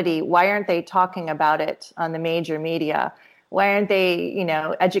humanity, why aren't they talking about it on the major media? Why aren't they,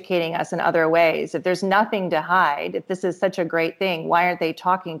 educating us in other ways? If there's nothing to hide, if this is such a great thing, why aren't they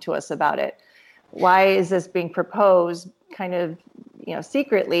talking to us about it? Why is this being proposed kind of,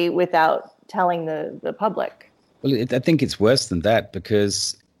 secretly without telling the public? Well, I think it's worse than that,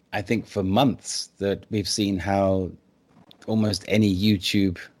 because I think for months that we've seen how almost any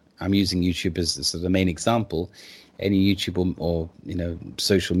YouTube, I'm using YouTube as sort of the main example, any YouTube or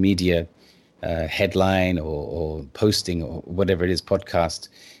social media headline or posting or whatever it is, podcast,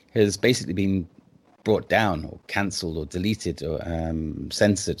 has basically been brought down or cancelled or deleted or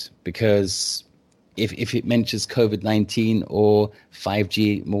censored, because if it mentions COVID-19 or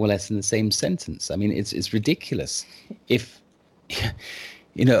 5G more or less in the same sentence, I mean, it's ridiculous. If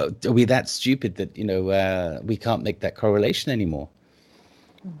are we that stupid that we can't make that correlation anymore?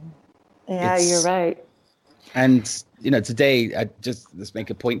 Yeah, you're right. And today, let's make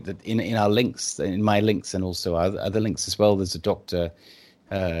a point that in our links, in my links and also other links as well, there's a Dr.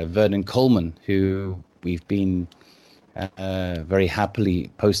 Vernon Coleman, who we've been very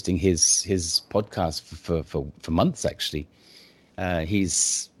happily posting his podcast for months, actually.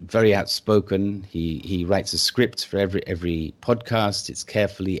 He's very outspoken. He writes a script for every podcast. It's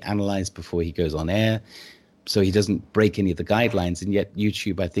carefully analyzed before he goes on air, so he doesn't break any of the guidelines. And yet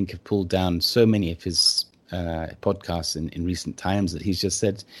YouTube, I think, have pulled down so many of his podcasts in recent times that he's just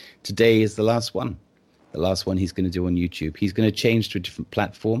said today is the last one he's going to do on YouTube. He's going to change to a different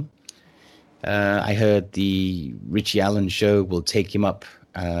platform. I heard the Richie Allen show will take him up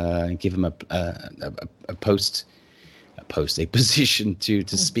and give him a post post, a position to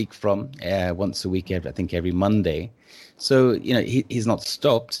speak from once a week, I think every Monday. So, he's not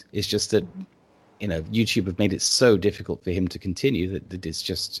stopped. It's just that, YouTube have made it so difficult for him to continue that it's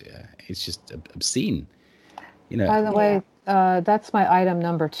just obscene. By the way, that's my item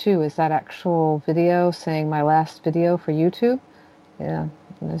number 2, is that actual video saying my last video for YouTube. Yeah,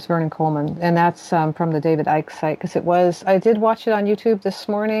 it's Vernon Coleman. And that's from the David Icke site, because I did watch it on YouTube this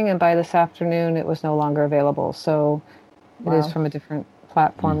morning, and by this afternoon it was no longer available. So it is from a different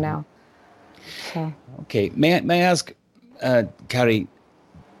platform now. So. Okay, may I ask, Carrie,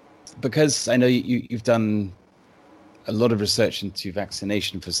 because I know you've done a lot of research into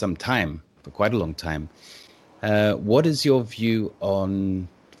vaccination for some time, for quite a long time. What is your view on,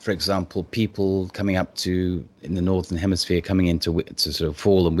 for example, people coming up in the Northern Hemisphere, coming into sort of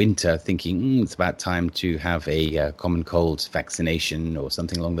fall and winter, thinking it's about time to have a common cold vaccination or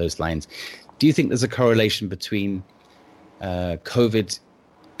something along those lines? Do you think there's a correlation between COVID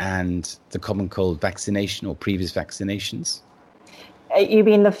and the common cold vaccination or previous vaccinations? You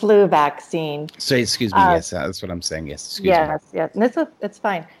mean the flu vaccine? Sorry, excuse me. Yes, that's what I'm saying. Yes, excuse me. Yes. It's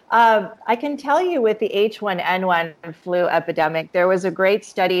fine. I can tell you with the H1N1 flu epidemic, there was a great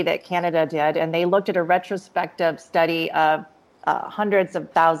study that Canada did, and they looked at a retrospective study of hundreds of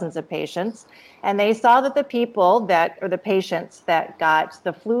thousands of patients, and they saw that the patients that got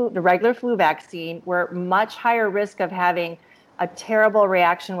the regular flu vaccine were much higher risk of having a terrible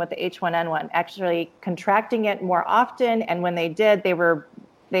reaction with the H1N1, actually contracting it more often. And when they did,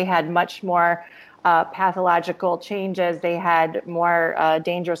 they had much more pathological changes. They had more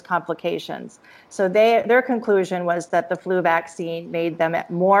dangerous complications. So their conclusion was that the flu vaccine made them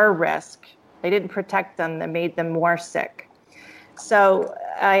at more risk. They didn't protect them, that made them more sick. So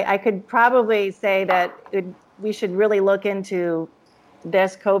I could probably say that we should really look into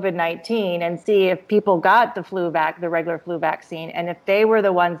this COVID-19 and see if people got the regular flu vaccine, and if they were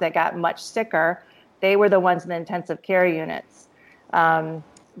the ones that got much sicker, they were the ones in the intensive care units.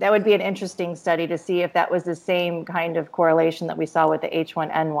 That would be an interesting study to see if that was the same kind of correlation that we saw with the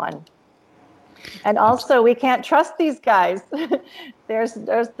H1N1. And also, we can't trust these guys. There's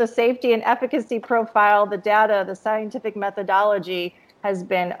the safety and efficacy profile, the data, the scientific methodology has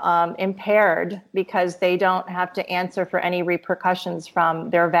been impaired because they don't have to answer for any repercussions from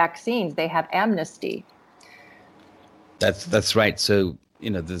their vaccines. They have amnesty. That's right. So,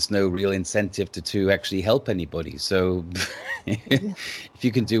 there's no real incentive to actually help anybody. So if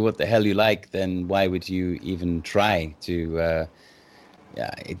you can do what the hell you like, then why would you even try to...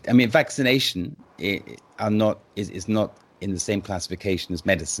 vaccination is not in the same classification as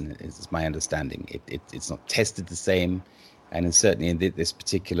medicine, is my understanding. It's not tested the same. And certainly in this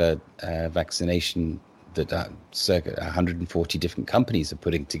particular vaccination that circa 140 different companies are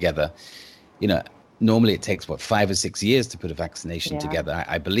putting together, normally it takes, 5 or 6 years to put a vaccination together,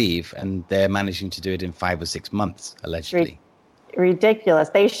 I believe, and they're managing to do it in 5 or 6 months, allegedly. Ridiculous.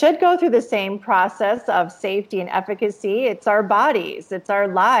 They should go through the same process of safety and efficacy. It's our bodies. It's our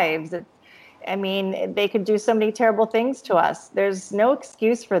lives. They could do so many terrible things to us. There's no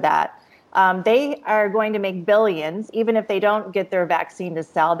excuse for that. They are going to make billions, even if they don't get their vaccine to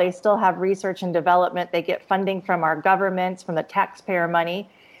sell. They still have research and development. They get funding from our governments, from the taxpayer money.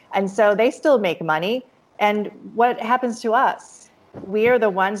 And so they still make money. And what happens to us? We are the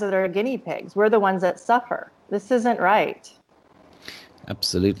ones that are guinea pigs. We're the ones that suffer. This isn't right.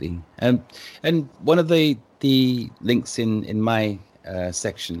 Absolutely. And one of the links in my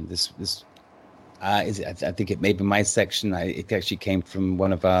section, I think it may be my section. It actually came from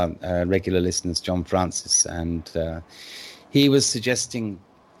one of our regular listeners, John Francis, and he was suggesting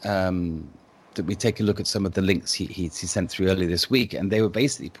that we take a look at some of the links he sent through earlier this week, and they were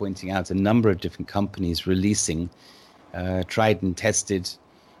basically pointing out a number of different companies releasing tried and tested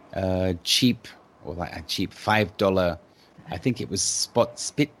cheap $5, I think it was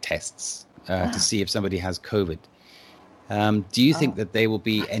spit tests to see if somebody has COVID. Do you think that they will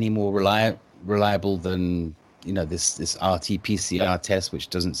be any more reliable than this RT-PCR test, which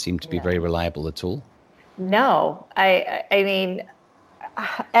doesn't seem to be very reliable at all? No, I mean,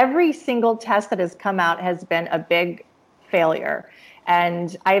 every single test that has come out has been a big failure.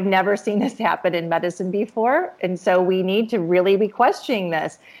 And I've never seen this happen in medicine before. And so we need to really be questioning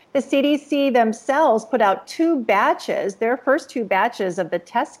this. The CDC themselves put out 2 batches. Their first 2 batches of the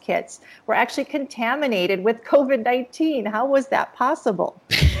test kits were actually contaminated with COVID-19. How was that possible?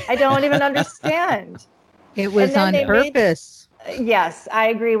 I don't even understand. It was on purpose. Yes, I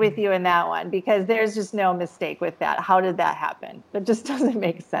agree with you in that one, because there's just no mistake with that. How did that happen? That just doesn't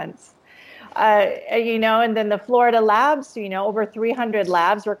make sense. And then the Florida labs, over 300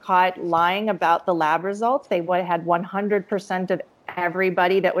 labs were caught lying about the lab results. They had 100% of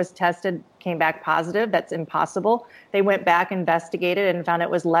everybody that was tested came back positive. That's impossible. They went back, investigated, and found it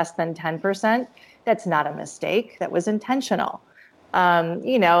was less than 10%. That's not a mistake. That was intentional.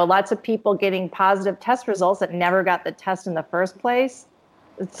 Lots of people getting positive test results that never got the test in the first place.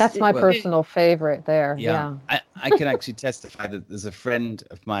 That's my personal favorite there. Yeah. I can actually testify that there's a friend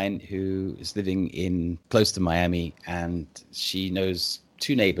of mine who is living close to Miami, and she knows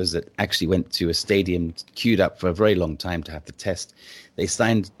two neighbors that actually went to a stadium, queued up for a very long time to have the test. They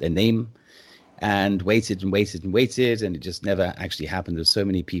signed their name and waited and waited and waited, and it just never actually happened. There's so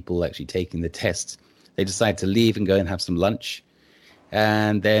many people actually taking the test. They decided to leave and go and have some lunch,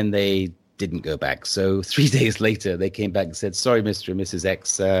 and then they didn't go back. So 3 days later, they came back and said, "Sorry, Mr. and Mrs.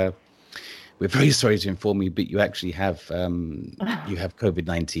 X, we're very sorry to inform you, but you actually have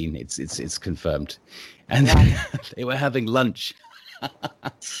COVID-19. It's confirmed." And they were having lunch.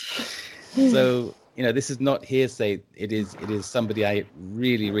 So this is not hearsay. It is somebody I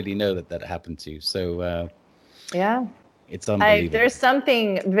really, really know that happened to. So it's unbelievable. There's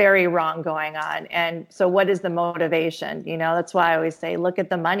something very wrong going on. And so what is the motivation? That's why I always say, look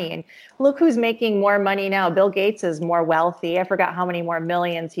at the money, and look who's making more money now. Bill Gates is more wealthy. I forgot how many more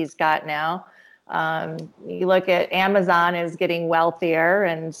millions he's got now. You look at Amazon is getting wealthier,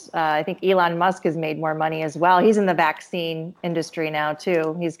 and I think Elon Musk has made more money as well. He's in the vaccine industry now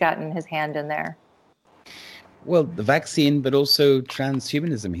too. He's gotten his hand in there. Well, the vaccine, but also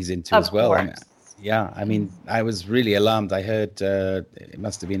transhumanism he's into as well. I was really alarmed. I heard it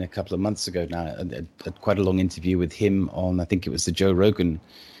must have been a couple of months ago now, quite a long interview with him on, I think it was the Joe Rogan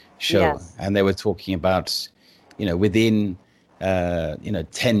show. Yes. And they were talking about, within,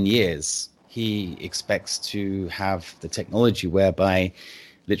 10 years, he expects to have the technology whereby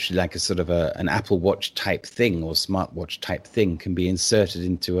literally like a sort of an Apple Watch type thing or smartwatch type thing can be inserted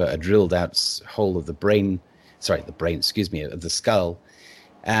into a drilled out hole of of the skull,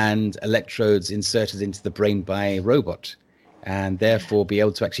 and electrodes inserted into the brain by a robot, and therefore be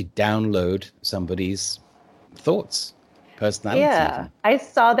able to actually download somebody's thoughts, personality. Yeah, I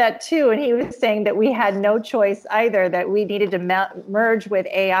saw that too. And he was saying that we had no choice either, that we needed to merge with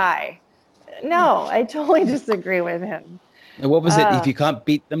AI. No, I totally disagree with him. And what was it? If you can't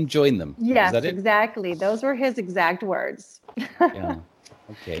beat them, join them. Yes, exactly. Those were his exact words. Yeah.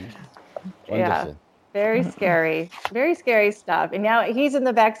 Okay. Wonderful. Yeah. Very scary stuff. And now he's in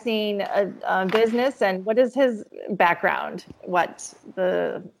the vaccine business. And what is his background? What,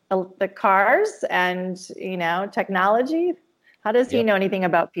 the cars and technology? How does he know anything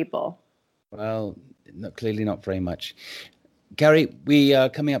about people? Well, clearly not very much. Gary, we are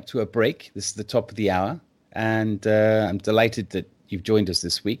coming up to a break. This is the top of the hour, and I'm delighted that you've joined us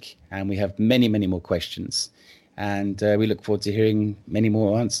this week. And we have many, many more questions. And we look forward to hearing many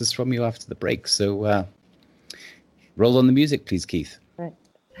more answers from you after the break. So roll on the music, please, Keith. Right.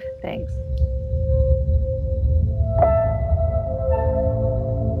 Thanks.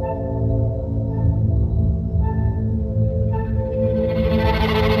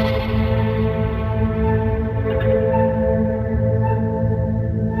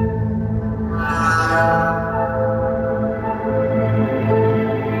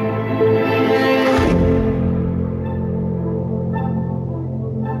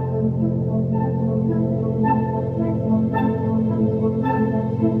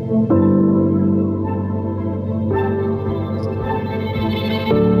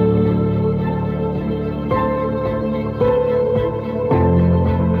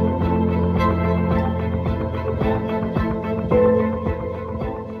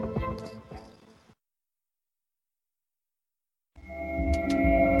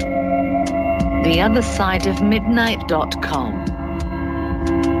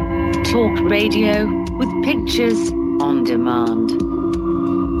 TheOtherSideOfMidnight.com. Talk radio with pictures on demand.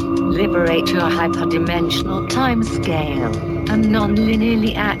 Liberate your hyperdimensional time scale and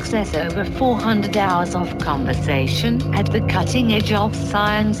non-linearly access over 400 hours of conversation at the cutting edge of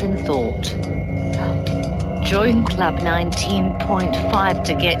science and thought. Join Club 19.5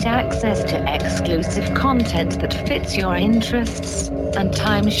 to get access to exclusive content that fits your interests and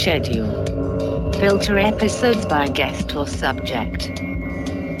time schedule. Filter episodes by guest or subject.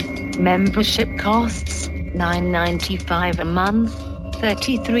 Membership costs $9.95 a month,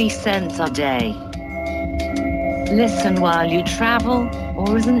 33 cents a day. Listen while you travel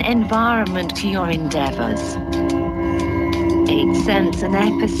or as an environment to your endeavors. 8 cents an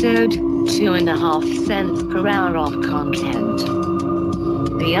episode, 2.5 cents per hour of content.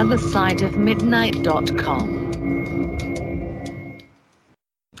 TheOtherSideOfMidnight.com.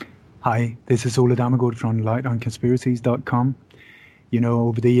 Hi, this is Ola Damagod from lightonconspiracies.com. You know,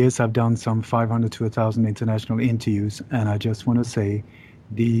 over the years, I've done some 500 to 1,000 international interviews, and I just want to say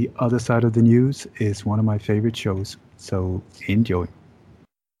The Other Side of the News is one of my favorite shows, so enjoy.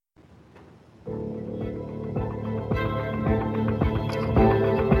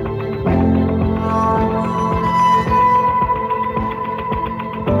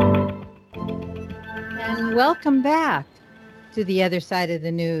 And welcome back to The Other Side of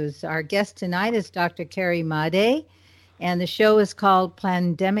the News. Our guest tonight is Dr. Carrie Madej, and the show is called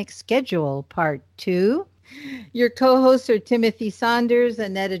Plandemic Schedule Part 2. Your co-hosts are Timothy Saunders,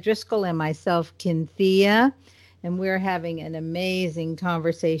 Annetta Driscoll, and myself, Kynthia. And we're having an amazing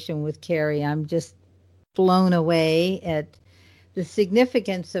conversation with Carrie. I'm just blown away at the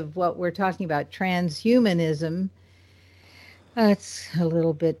significance of what we're talking about, transhumanism. It's a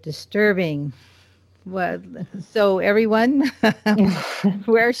little bit disturbing. Well, so everyone,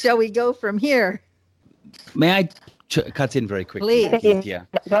 where shall we go from here? May I cut in very quickly? Please. Yeah.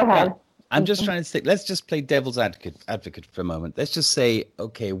 Go ahead. Yeah. I'm just trying to think. Let's just play devil's advocate for a moment. Let's just say,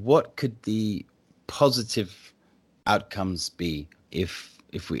 okay, what could the positive outcomes be if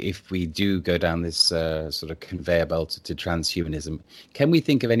we do go down this sort of conveyor belt to transhumanism? Can we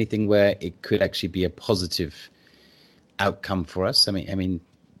think of anything where it could actually be a positive outcome for us? I mean.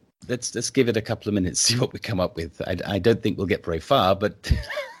 Let's give it a couple of minutes, see what we come up with. I don't think we'll get very far, but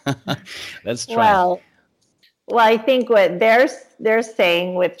let's try. Well, I think what they're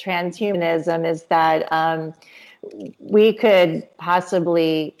saying with transhumanism is that we could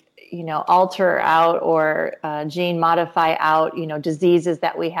possibly, alter out or gene modify out, diseases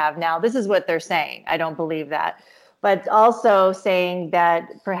that we have now. This is what they're saying. I don't believe that, but also saying that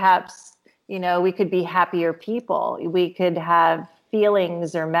perhaps, we could be happier people. We could have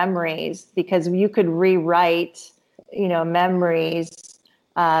feelings or memories because you could rewrite, memories,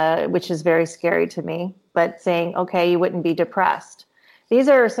 which is very scary to me, but saying, okay, you wouldn't be depressed. These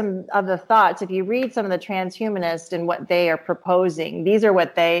are some of the thoughts. If you read some of the transhumanists and what they are proposing, these are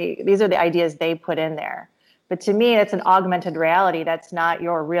the ideas they put in there. But to me, it's an augmented reality. That's not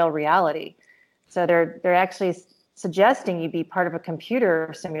your real reality. So they're actually suggesting you be part of a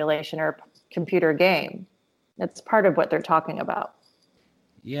computer simulation or a computer game. That's part of what they're talking about.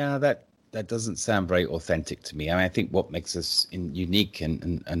 Yeah, that doesn't sound very authentic to me. I mean, I think what makes us unique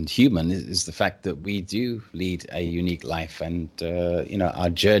and human is the fact that we do lead a unique life, and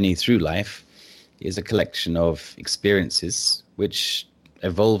our journey through life is a collection of experiences which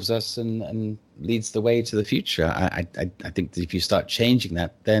evolves us and leads the way to the future. I think that if you start changing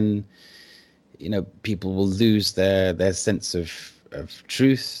that, then people will lose their sense of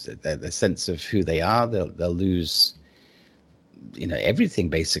truth, their sense of who they are. They'll lose everything,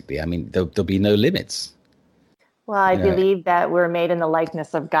 basically. I mean, there'll be no limits. Well, I believe that we're made in the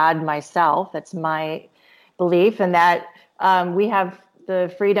likeness of God myself. That's my belief, and that we have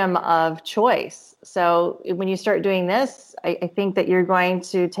the freedom of choice. So when you start doing this, I think that you're going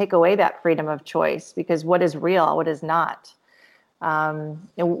to take away that freedom of choice, because what is real, what is not? And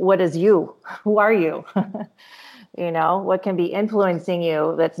what is you? Who are you? What can be influencing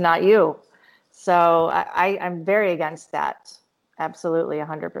you that's not you? So I'm very against that. Absolutely,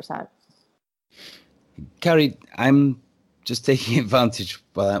 100%. Carrie, I'm just taking advantage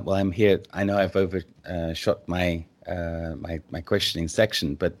while I'm here. I know I've overshot my questioning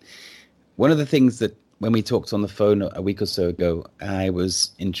section, but one of the things that when we talked on the phone a week or so ago, I was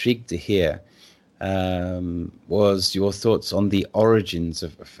intrigued to hear was your thoughts on the origins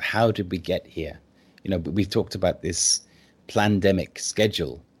of how did we get here. We've talked about this plandemic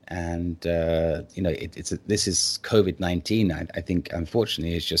schedule. And, this is COVID-19, I think,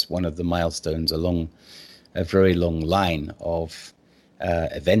 unfortunately, is just one of the milestones along a very long line of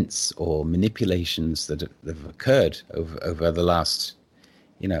events or manipulations that have occurred over the last,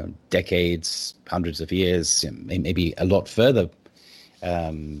 decades, hundreds of years, maybe a lot further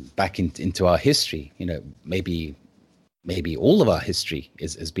back into our history. Maybe all of our history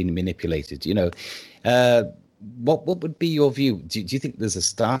has been manipulated. What would be your view? Do you think there's a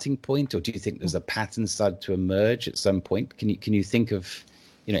starting point, or do you think there's a pattern started to emerge at some point? Can you think of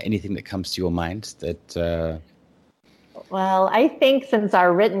anything that comes to your mind that? Well, I think since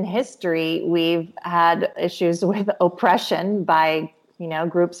our written history, we've had issues with oppression by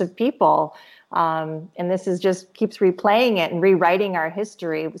groups of people, and this is just keeps replaying it and rewriting our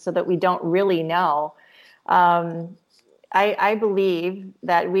history so that we don't really know. I believe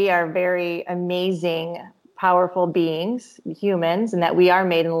that we are very amazing, powerful beings, humans, and that we are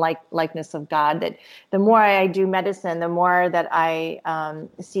made in the likeness of God. That the more I do medicine, the more that I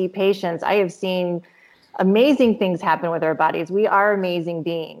see patients, I have seen amazing things happen with our bodies. We are amazing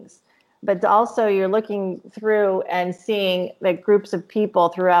beings. but also you're looking through and seeing that groups of people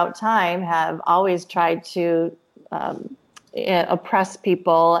throughout time have always tried to oppress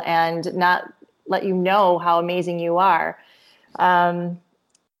people and not let you know how amazing you are.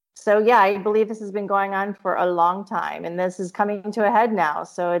 So yeah, I believe this has been going on for a long time, and this is coming to a head now.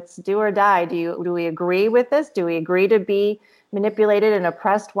 So it's do or die. Do we agree with this? Do we agree to be manipulated and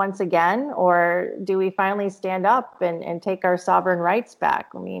oppressed once again, or do we finally stand up and take our sovereign rights back?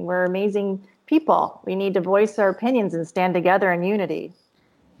 I mean, we're amazing people. We need to voice our opinions and stand together in unity.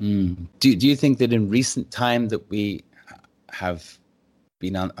 Do you think that in recent time that we have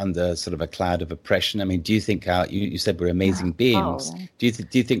been under sort of a cloud of oppression? I mean, do you think you said we're amazing beings? Do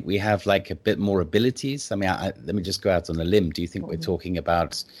you think we have like a bit more abilities? I mean, let me just go out on a limb. Do you think we're talking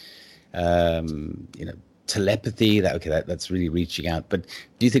about, telepathy? That's really reaching out. But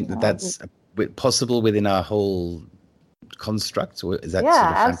do you think that's possible within our whole construct, or is that sort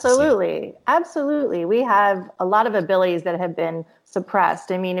of fantasy? Absolutely. We have a lot of abilities that have been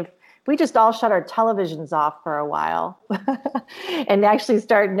suppressed. I mean, if we just all shut our televisions off for a while and actually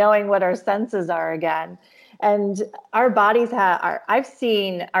start knowing what our senses are again. And our bodies I've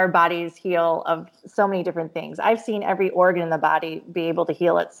seen our bodies heal of so many different things. I've seen every organ in the body be able to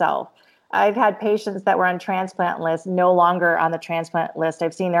heal itself. I've had patients that were on transplant lists, no longer on the transplant list.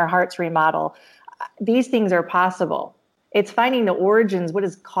 I've seen their hearts remodel. These things are possible. It's finding the origins, what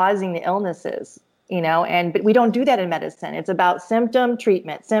is causing the illnesses. But we don't do that in medicine. It's about symptom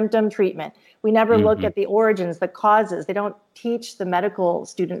treatment. We never look at the origins, the causes. They don't teach the medical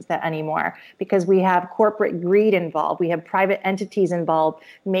students that anymore because we have corporate greed involved. We have private entities involved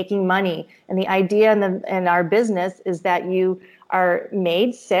making money. And the idea in our business is that you are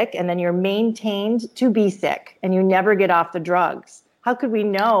made sick and then you're maintained to be sick and you never get off the drugs. How could we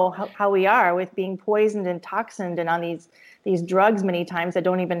know how we are with being poisoned and toxined and on these drugs many times that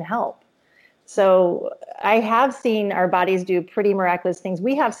don't even help? So I have seen our bodies do pretty miraculous things.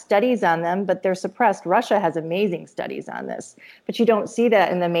 We have studies on them, but they're suppressed. Russia has amazing studies on this, but you don't see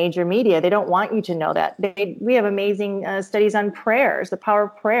that in the major media. They don't want you to know that. We have amazing studies on prayers, the power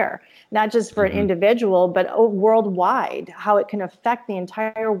of prayer, not just for an individual, but worldwide, how it can affect the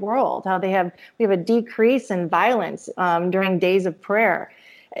entire world, how we have a decrease in violence during days of prayer.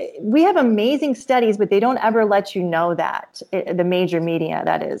 We have amazing studies, but they don't ever let you know that, the major media,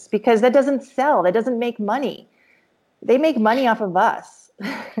 that is, because that doesn't sell. That doesn't make money. They make money off of us.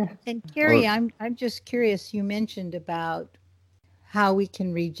 And Carrie, I'm just curious, you mentioned about how we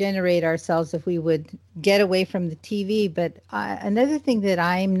can regenerate ourselves if we would get away from the TV. But another thing that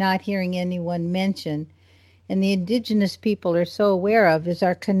I'm not hearing anyone mention, and the indigenous people are so aware of, is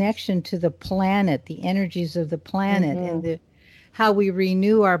our connection to the planet, the energies of the planet, and how we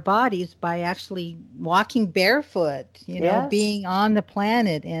renew our bodies by actually walking barefoot, being on the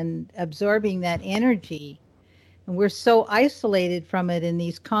planet and absorbing that energy. And we're so isolated from it in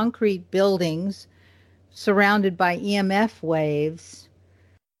these concrete buildings surrounded by EMF waves.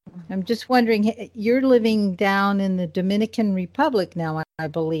 I'm just wondering, you're living down in the Dominican Republic now, I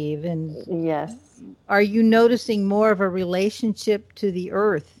believe. And yes. Are you noticing more of a relationship to the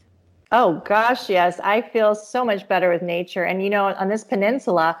earth? Oh, gosh, yes. I feel so much better with nature. And, on this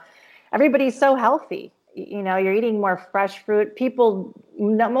peninsula, everybody's so healthy. You're eating more fresh fruit.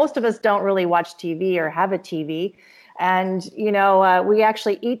 Most of us don't really watch TV or have a TV. And, we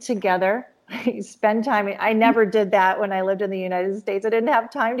actually eat together, spend time. I never did that when I lived in the United States. I didn't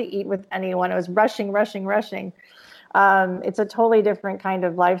have time to eat with anyone. I was rushing. It's a totally different kind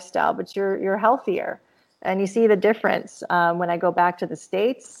of lifestyle, but you're healthier. And you see the difference when I go back to the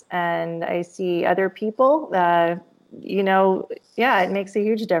States and I see other people, it makes a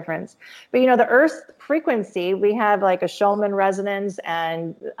huge difference. But, the Earth frequency, we have like a Schumann resonance,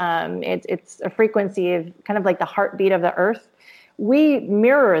 and it's a frequency of kind of like the heartbeat of the Earth. We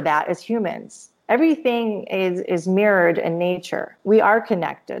mirror that as humans. Everything is mirrored in nature. We are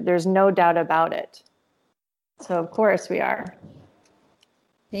connected. There's no doubt about it. So, of course, we are.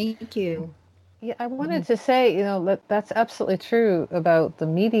 Thank you. Yeah, I wanted to say, that's absolutely true about the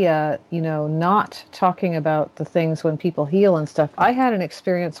media, not talking about the things when people heal and stuff. I had an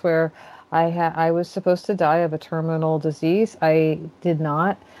experience where I was supposed to die of a terminal disease. I did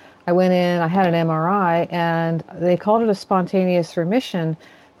not. I went in, I had an MRI, and they called it a spontaneous remission.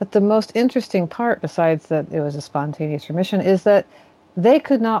 But the most interesting part, besides that it was a spontaneous remission, is that they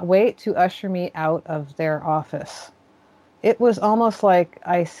could not wait to usher me out of their office. It was almost like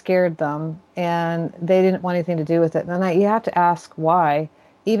I scared them and they didn't want anything to do with it. And you have to ask why.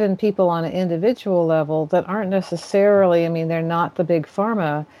 Even people on an individual level that aren't necessarily, they're not the big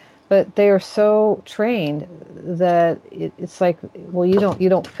pharma, but they are so trained that it's like, well, you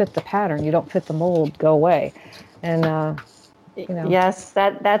don't fit the pattern, you don't fit the mold, go away. And Yes,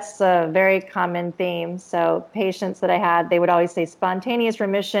 that's a very common theme. So patients that I had, they would always say spontaneous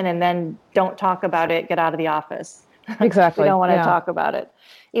remission and then don't talk about it, get out of the office. Exactly. We don't want to talk about it.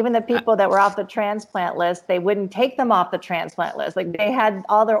 Even the people that were off the transplant list, they wouldn't take them off the transplant list. Like they had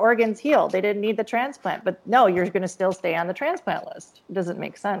all their organs healed. They didn't need the transplant. But no, you're going to still stay on the transplant list. It doesn't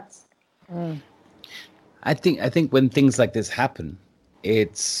make sense. I think when things like this happen,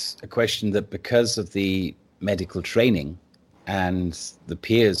 it's a question that because of the medical training and the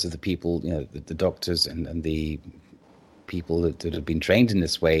peers of the people, the doctors and the people that have been trained in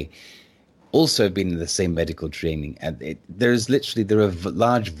this way, also have been in the same medical training, and there are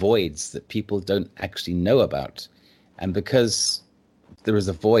large voids that people don't actually know about, and because there is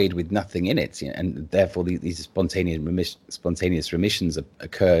a void with nothing in it, and therefore these spontaneous remissions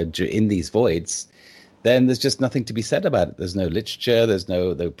occur in these voids, then there's just nothing to be said about it. There's no literature, there's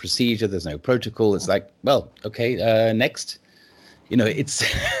no procedure, there's no protocol. It's like, well, okay, next. It's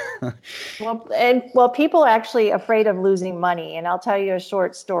well, people are actually afraid of losing money, and I'll tell you a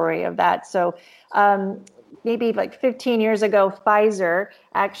short story of that. So, maybe like 15 years ago, Pfizer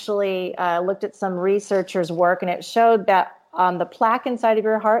actually looked at some researchers' work, and it showed that the plaque inside of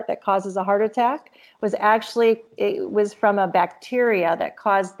your heart that causes a heart attack was from a bacteria that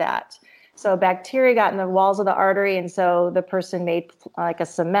caused that. So bacteria got in the walls of the artery, and so the person made like a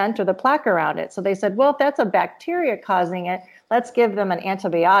cement or the plaque around it. So they said, well, if that's a bacteria causing it, let's give them an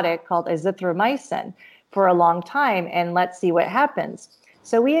antibiotic called azithromycin for a long time, and let's see what happens.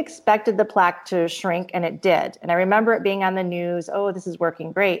 So we expected the plaque to shrink, and it did. And I remember it being on the news, oh, this is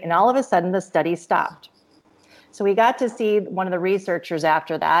working great. And all of a sudden, the study stopped. So we got to see one of the researchers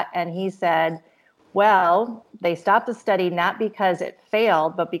after that, and he said, well, they stopped the study not because it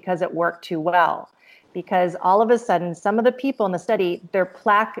failed, but because it worked too well. Because all of a sudden, some of the people in the study, their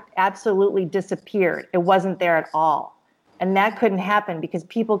plaque absolutely disappeared. It wasn't there at all. And that couldn't happen because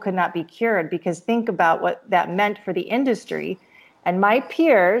people could not be cured. Because think about what that meant for the industry. And my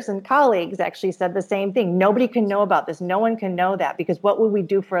peers and colleagues actually said the same thing. Nobody can know about this. No one can know that, because what would we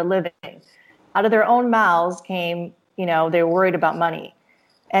do for a living? Out of their own mouths came, they were worried about money.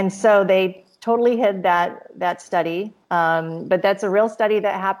 And so they totally hid that study. But that's a real study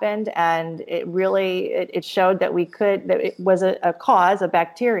that happened. And it really, it showed that that it was a cause of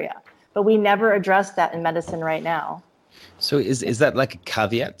bacteria. But we never address that in medicine right now. So is that like a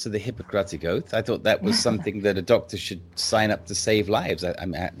caveat to the Hippocratic Oath? I thought that was something that a doctor should sign up to save lives.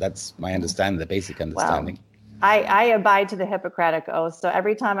 That's my understanding, the basic understanding. Wow. I abide to the Hippocratic Oath. So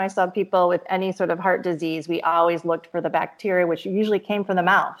every time I saw people with any sort of heart disease, we always looked for the bacteria, which usually came from the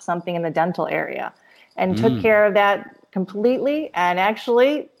mouth, something in the dental area, and took care of that completely. And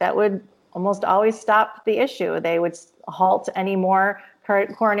actually, that would almost always stop the issue. They would halt any more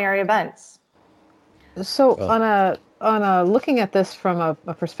coronary events. So on a looking at this from a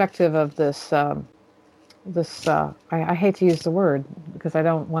perspective of this, I hate to use the word because I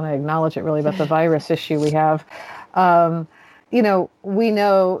don't want to acknowledge it really, but the virus issue we have, we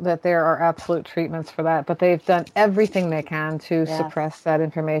know that there are absolute treatments for that, but they've done everything they can to suppress that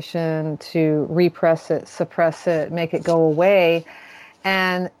information, to repress it, suppress it, make it go away.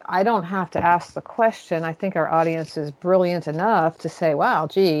 And I don't have to ask the question. I think our audience is brilliant enough to say, wow,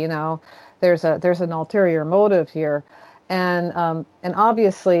 gee, there's an ulterior motive here. And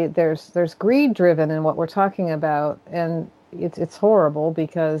obviously there's greed driven in what we're talking about. And it's horrible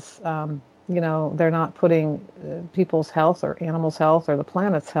because, they're not putting people's health or animals' health or the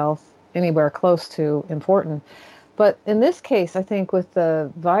planet's health anywhere close to important. But in this case, I think with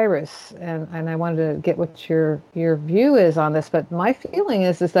the virus, and I wanted to get what your view is on this, but my feeling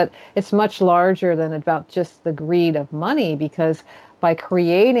is that it's much larger than about just the greed of money, because by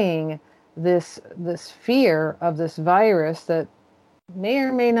creating this fear of this virus that may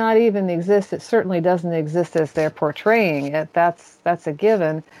or may not even exist, it certainly doesn't exist as they're portraying it. That's a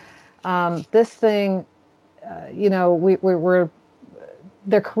given. This thing,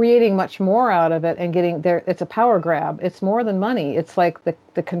 they're creating much more out of it and getting there. It's a power grab. It's more than money. It's like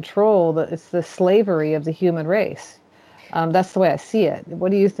the control, it's the slavery of the human race. That's the way I see it.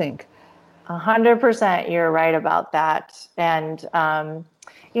 What do you think? 100%. You're right about that. And,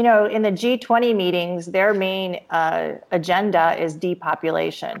 in the G20 meetings, their main agenda is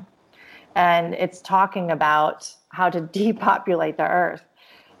depopulation. And it's talking about how to depopulate the earth.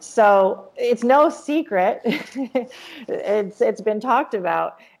 So it's no secret. It's been talked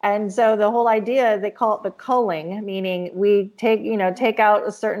about. And so the whole idea, they call it the culling, meaning we take out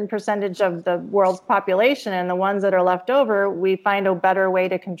a certain percentage of the world's population, and the ones that are left over, we find a better way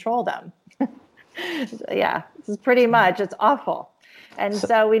to control them. Yeah, this is pretty much, it's awful. And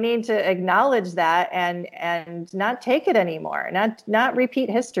so we need to acknowledge that and not take it anymore, not repeat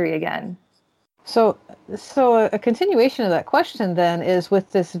history again. So a continuation of that question then is,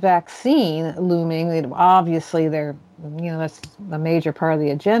 with this vaccine looming, obviously that's a major part of the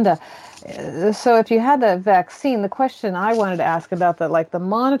agenda. So if you had that vaccine, the question I wanted to ask about the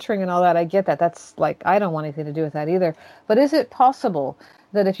monitoring and all that, I get that. That's I don't want anything to do with that either. But is it possible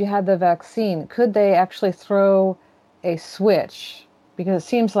that if you had the vaccine, could they actually throw a switch? Because it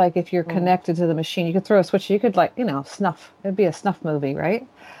seems like if you're connected to the machine, you could throw a switch. You could snuff. It'd be a snuff movie, right?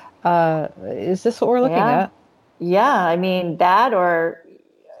 Is this what we're looking at? Yeah, I mean that,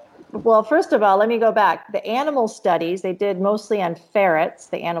 well, first of all, let me go back. The animal studies, they did mostly on ferrets,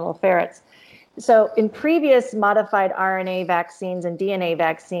 the animal ferrets. So in previous modified RNA vaccines and DNA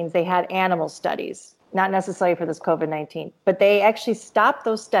vaccines, they had animal studies, not necessarily for this COVID-19, but they actually stopped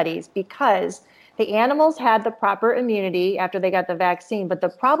those studies because the animals had the proper immunity after they got the vaccine. But the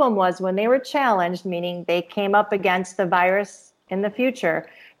problem was when they were challenged, meaning they came up against the virus in the future,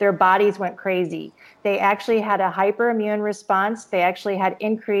 their bodies went crazy. They actually had a hyperimmune response. They actually had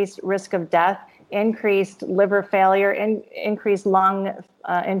increased risk of death, increased liver failure, increased lung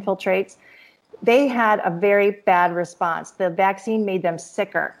infiltrates. They had a very bad response. The vaccine made them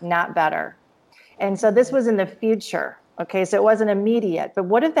sicker, not better. And so this was in the future. Okay, so it wasn't immediate, but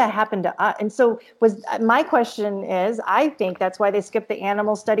what if that happened to us? And so my question is, I think that's why they skipped the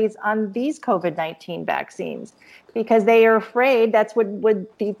animal studies on these COVID-19 vaccines, because they are afraid that's what would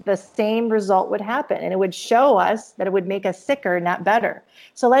be the same result would happen. And it would show us that it would make us sicker, not better.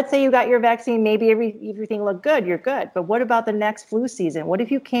 So let's say you got your vaccine, maybe everything looked good, you're good. But what about the next flu season? What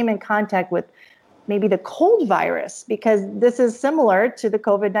if you came in contact with maybe the cold virus, because this is similar to the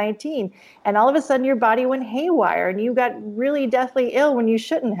COVID-19. And all of a sudden your body went haywire and you got really deathly ill when you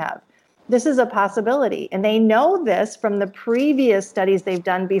shouldn't have. This is a possibility. And they know this from the previous studies they've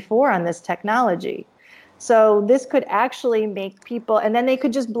done before on this technology. So this could actually make people, and then they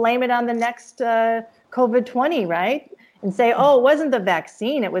could just blame it on the next COVID-20, right? And say, oh, it wasn't the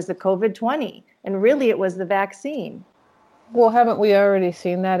vaccine, it was the COVID-20. And really it was the vaccine. Well, haven't we already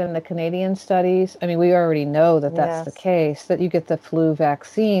seen that in the Canadian studies? I mean, we already know that that's the case, that you get the flu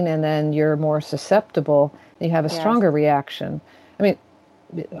vaccine and then you're more susceptible and you have a stronger reaction. I mean,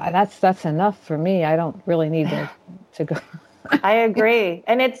 that's enough for me. I don't really need to go. I agree.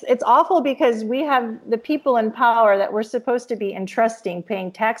 And it's awful because we have the people in power that we're supposed to be entrusting,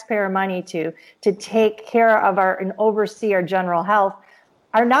 paying taxpayer money to take care of and oversee our general health,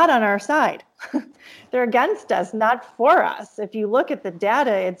 are not on our side. They're against us, not for us. If you look at the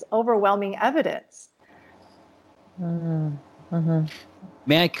data, it's overwhelming evidence. Mm-hmm.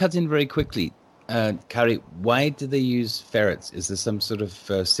 May I cut in very quickly? Carrie, why do they use ferrets? Is there some sort of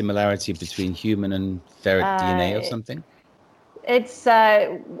similarity between human and ferret DNA or something?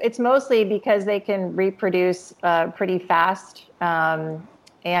 It's mostly because they can reproduce pretty fast.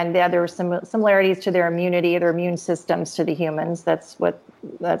 And there are some similarities to their immunity, their immune systems to the humans. That's what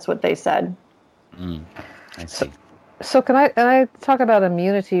they said. I see. So can I talk about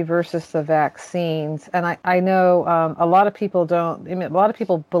immunity versus the vaccines? And I know a lot of people don't. I mean, a lot of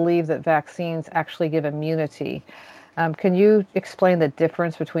people believe that vaccines actually give immunity. Can you explain the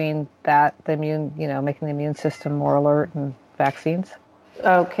difference between the making the immune system more alert, and vaccines?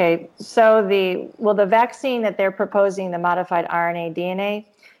 Okay, so the vaccine that they're proposing, the modified RNA DNA,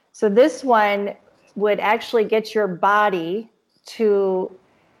 so this one would actually get your body to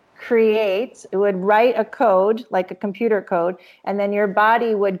it would write a code, like a computer code, and then your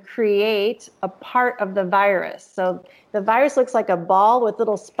body would create a part of the virus. So the virus looks like a ball with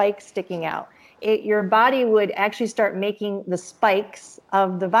little spikes sticking out. Your body would actually start making the spikes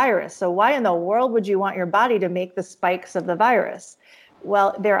of the virus. So why in the world would you want your body to make the spikes of the virus?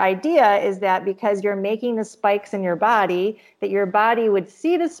 Well, their idea is that because you're making the spikes in your body, that your body would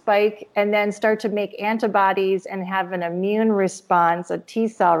see the spike and then start to make antibodies and have an immune response, a T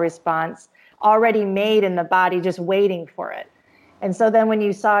cell response, already made in the body, just waiting for it. And so then when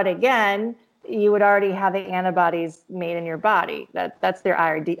you saw it again, you would already have the antibodies made in your body. That's their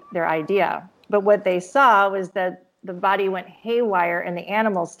idea. But what they saw was that the body went haywire in the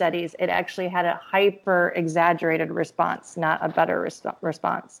animal studies. It actually had a hyper-exaggerated response, not a better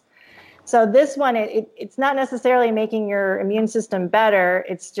response. So this one, it's not necessarily making your immune system better.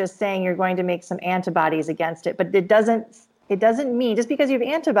 It's just saying you're going to make some antibodies against it. But it doesn't mean, just because you have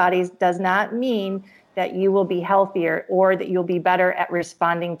antibodies does not mean that you will be healthier or that you'll be better at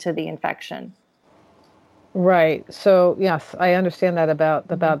responding to the infection. Right. So yes, I understand that about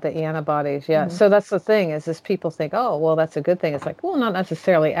the antibodies. Yeah. So that's the thing is people think, oh, well, that's a good thing. It's like, well, not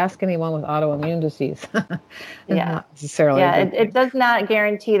necessarily. Ask anyone with autoimmune disease. Not necessarily. Yeah. It does not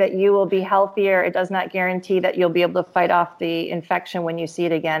guarantee that you will be healthier. It does not guarantee that you'll be able to fight off the infection when you see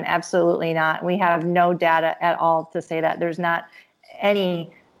it again. Absolutely not. We have no data at all to say that. There's not any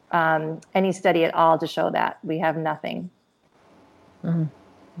study at all to show that. We have nothing.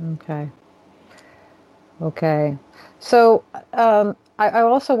 Okay. So I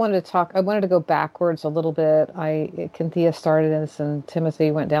also wanted to go backwards a little bit. Cynthia started this and Timothy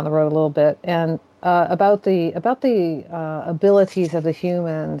went down the road a little bit, and about the abilities of the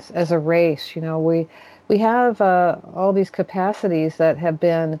humans as a race. We have all these capacities that have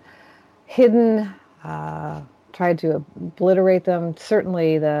been hidden, tried to obliterate them.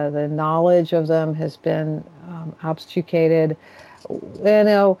 Certainly the knowledge of them has been obfuscated.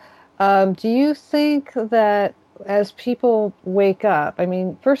 Do you think that as people wake up, I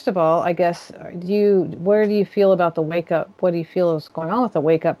mean, first of all, I guess, where do you feel about the wake up? What do you feel is going on with the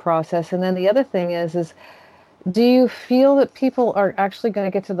wake up process? And then the other thing is do you feel that people are actually going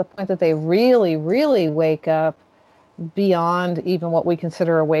to get to the point that they really, really wake up beyond even what we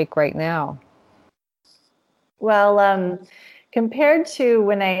consider awake right now? Well, compared to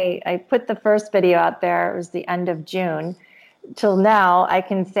when I put the first video out there, it was the end of June, till now, I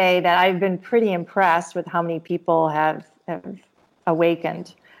can say that I've been pretty impressed with how many people have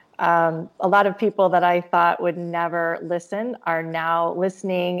awakened. A lot of people that I thought would never listen are now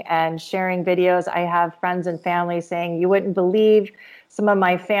listening and sharing videos. I have friends and family saying, you wouldn't believe, some of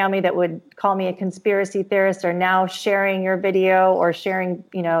my family that would call me a conspiracy theorist are now sharing your video or sharing,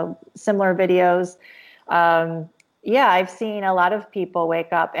 similar videos. I've seen a lot of people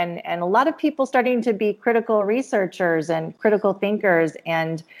wake up and a lot of people starting to be critical researchers and critical thinkers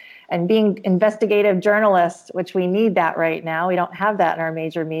and being investigative journalists, which we need that right now. We don't have that in our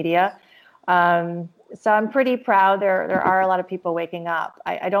major media. So I'm pretty proud. There are a lot of people waking up.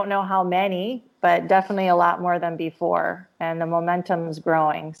 I don't know how many, but definitely a lot more than before. And the momentum's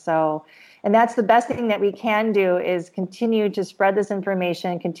growing. So, and that's the best thing that we can do is continue to spread this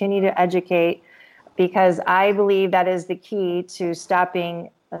information, continue to educate, because I believe that is the key to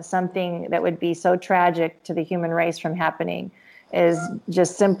stopping something that would be so tragic to the human race from happening, is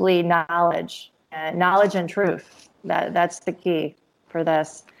just simply knowledge and truth. That's the key for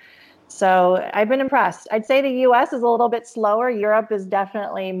this. So I've been impressed. I'd say the US is a little bit slower. Europe is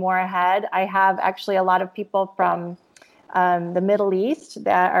definitely more ahead. I have actually a lot of people from the Middle East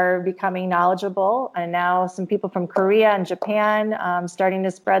that are becoming knowledgeable, and now some people from Korea and Japan starting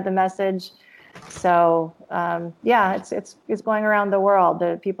to spread the message. So it's going around the world.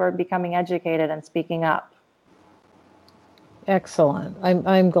 The people are becoming educated and speaking up. Excellent.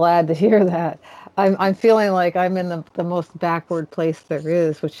 I'm glad to hear that. I'm feeling like I'm in the most backward place there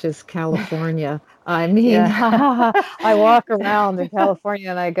is, which is California. I mean, I walk around in California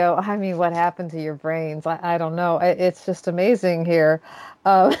and I go, what happened to your brains? I don't know. It's just amazing here.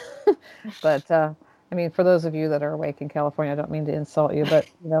 But for those of you that are awake in California, I don't mean to insult you, but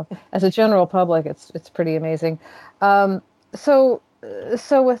as a general public, it's pretty amazing. So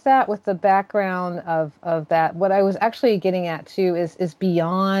with the background of that, what I was actually getting at too is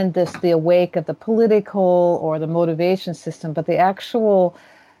beyond the awake of the political or the motivation system, but the actual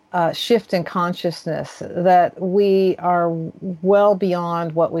shift in consciousness that we are well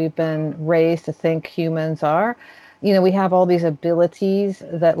beyond what we've been raised to think humans are. We have all these abilities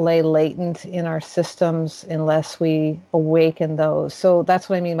that lay latent in our systems unless we awaken those. So that's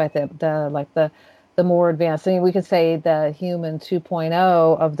what I mean by the more advanced. We could say the human 2.0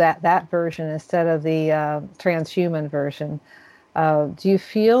 of that version instead of the transhuman version. Do you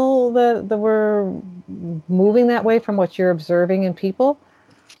feel that we're moving that way from what you're observing in people?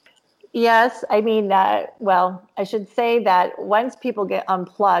 Yes. I should say that once people get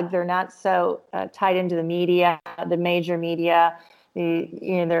unplugged, they're not so tied into the media, the major media,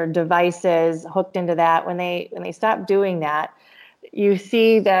 their devices hooked into that. When they stop doing that, you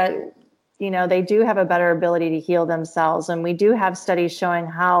see that they do have a better ability to heal themselves. And we do have studies showing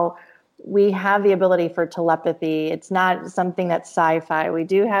how we have the ability for telepathy. It's not something that's sci-fi. We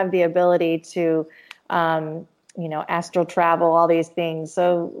do have the ability to, astral travel, all these things.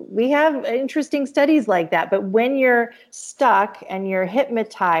 So we have interesting studies like that. But when you're stuck and you're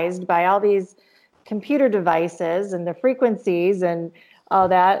hypnotized by all these computer devices and the frequencies and all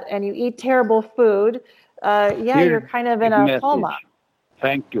that, and you eat terrible food, you're kind of in a coma.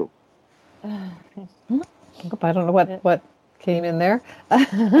 Thank you. I don't know what came in there.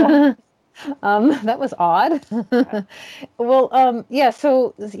 That was odd. Well, yeah.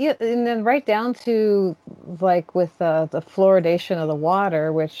 So, yeah, and then right down to like with the fluoridation of the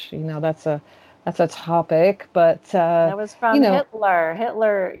water, which that's a topic. But That was from you know, Hitler.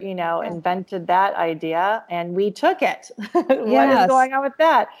 Hitler, invented that idea and we took it. What is yes, going on with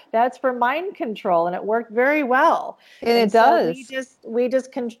that? That's for mind control and it worked very well. and And it so does.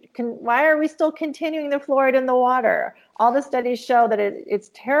 why are we still continuing the fluoride in the water? All the studies show that it's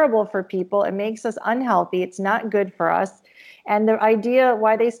terrible for people. It makes us unhealthy. It's not good for us. And the idea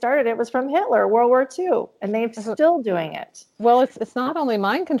why they started it was from Hitler, World War II, and they're still doing it. Well, it's not only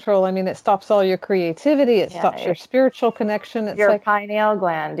mind control. I mean, it stops all your creativity. It stops your spiritual connection. It's your like pineal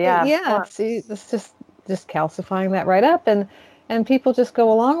gland. Yeah. Yeah. It's just calcifying that right up, and people just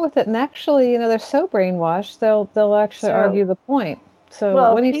go along with it. And actually, they're so brainwashed, they'll actually argue the point.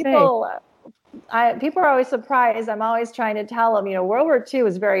 So, what do you say? People are always surprised. I'm always trying to tell them, World War II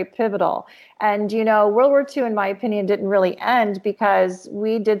is very pivotal. And, World War II, in my opinion, didn't really end because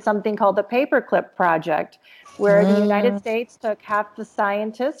we did something called the Paperclip Project, where the United States took half the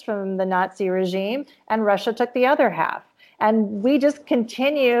scientists from the Nazi regime and Russia took the other half. And we just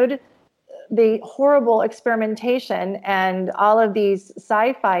continued the horrible experimentation and all of these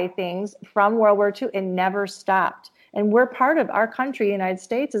sci-fi things from World War II and never stopped. And we're part of our country, the United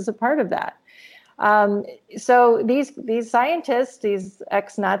States, is a part of that. So these scientists, these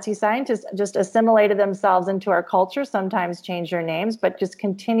ex-Nazi scientists, just assimilated themselves into our culture, sometimes changed their names, but just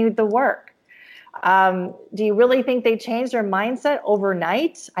continued the work. Do you really think they changed their mindset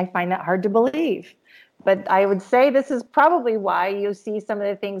overnight? I find that hard to believe. But I would say this is probably why you see some of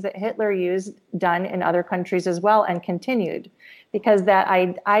the things that Hitler used done in other countries as well and continued. Because that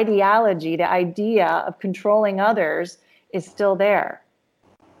ideology, the idea of controlling others is still there.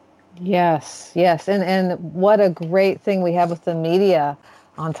 Yes. And what a great thing we have with the media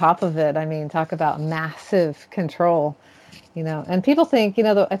on top of it. I mean, talk about massive control, and people think,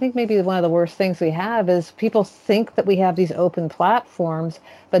 I think maybe one of the worst things we have is people think that we have these open platforms,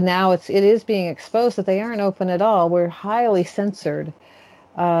 but now it is being exposed that they aren't open at all. We're highly censored.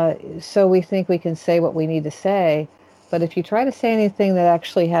 So we think we can say what we need to say. But if you try to say anything that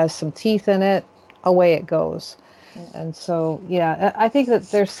actually has some teeth in it, away it goes. And so, yeah, I think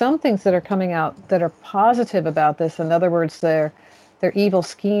that there's some things that are coming out that are positive about this. In other words, their evil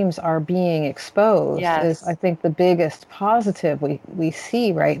schemes are being exposed. Yes. Is, I think, the biggest positive we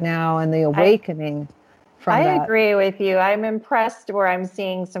see right now, and the awakening from that. I agree with you. I'm impressed where I'm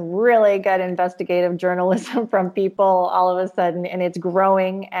seeing some really good investigative journalism from people all of a sudden, and it's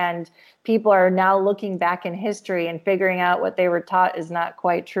growing, and people are now looking back in history and figuring out what they were taught is not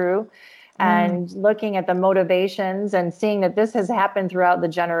quite true. And looking at the motivations and seeing that this has happened throughout the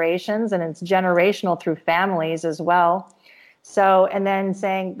generations, and it's generational through families as well. So, and then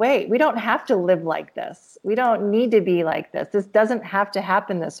saying, wait, we don't have to live like this. We don't need to be like this. This doesn't have to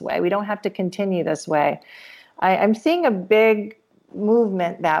happen this way. We don't have to continue this way. I'm seeing a big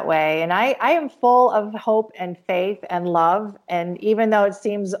movement that way. And I am full of hope and faith and love. And even though it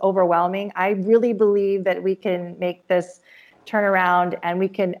seems overwhelming, I really believe that we can make this turn around and we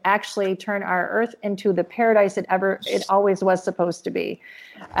can actually turn our earth into the paradise it always was supposed to be.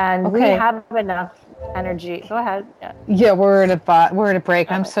 And we have enough energy. Go ahead. Yeah, we're at a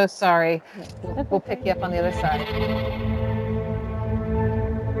break. I'm so sorry. We'll pick you up on the other side.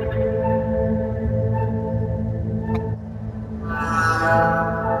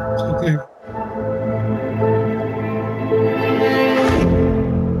 Okay.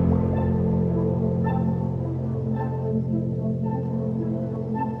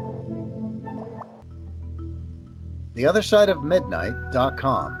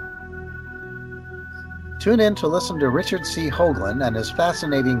 theothersideofmidnight.com. Tune in to listen to Richard C. Hoagland and his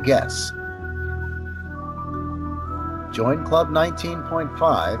fascinating guests. Join Club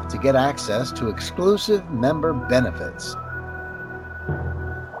 19.5 to get access to exclusive member benefits.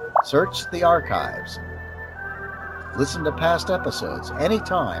 Search the archives. Listen to past episodes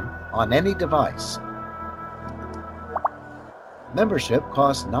anytime on any device. Membership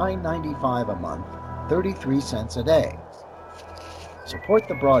costs $9.95 a month, 33 cents a day. Support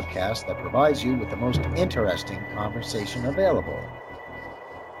the broadcast that provides you with the most interesting conversation available.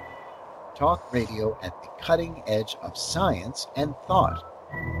 Talk radio at the cutting edge of science and thought.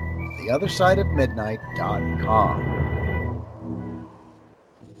 theothersideofmidnight.com.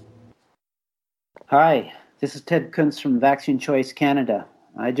 Hi, this is Ted Kuntz from Vaccine Choice Canada.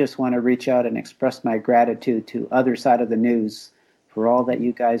 I just want to reach out and express my gratitude to Other Side of the News for all that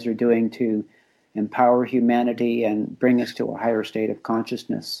you guys are doing to empower humanity and bring us to a higher state of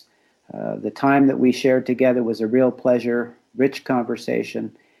consciousness. The time that we shared together was a real pleasure, rich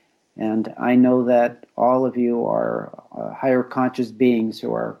conversation, And I know that all of you are higher conscious beings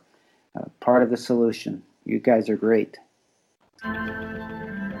who are part of the solution. You guys are great.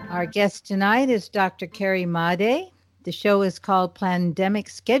 Our guest tonight is Dr. Carrie Made. The show is called Plandemic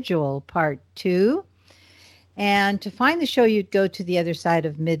Schedule Part 2. And to find the show, you'd go to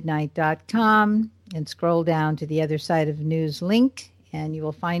theothersideofmidnight.com and scroll down to the Other Side of News link, and you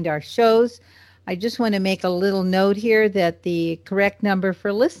will find our shows. I just want to make a little note here that the correct number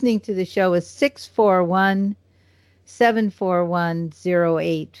for listening to the show is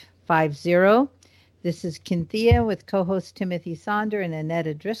 641-741-0850. This is Cynthia with co-host Timothy Sonder and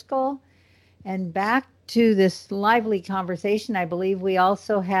Annetta Driscoll. And back to this lively conversation, I believe we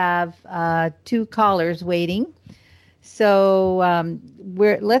also have 2 callers waiting. So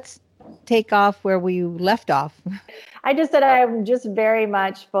let's take off where we left off. I just said I'm just very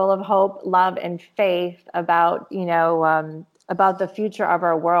much full of hope, love, and faith about the future of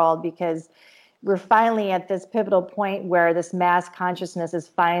our world, because we're finally at this pivotal point where this mass consciousness is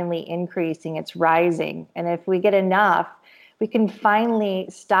finally increasing. It's rising. And if we get enough, we can finally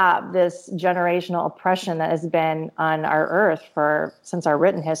stop this generational oppression that has been on our earth since our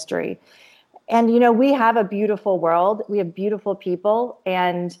written history. And, we have a beautiful world. We have beautiful people,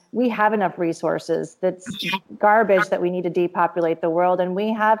 and we have enough resources. That's garbage that we need to depopulate the world. And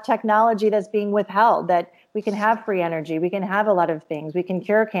we have technology that's being withheld, that we can have free energy. We can have a lot of things. We can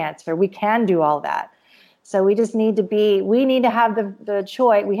cure cancer. We can do all that. So we just need to have the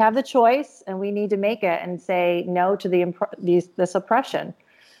choice. We have the choice, and we need to make it and say no to this oppression.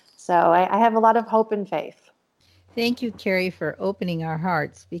 So I have a lot of hope and faith. Thank you, Carrie, for opening our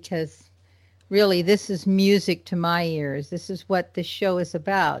hearts, because really this is music to my ears. This is what the show is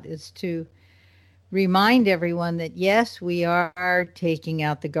about, is to remind everyone that, yes, we are taking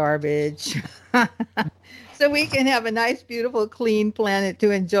out the garbage so we can have a nice, beautiful, clean planet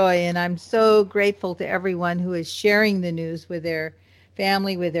to enjoy. And I'm so grateful to everyone who is sharing the news with their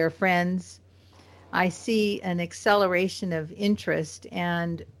family, with their friends. I see an acceleration of interest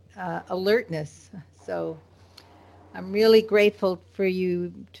and alertness. So I'm really grateful for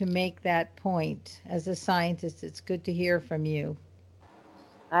you to make that point. As a scientist, it's good to hear from you.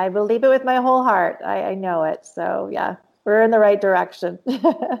 I believe it with my whole heart. I know it. So, yeah, we're in the right direction.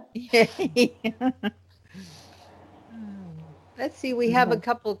 Let's see. We have a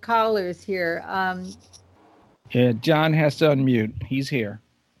couple callers here. Yeah, John has to unmute. He's here.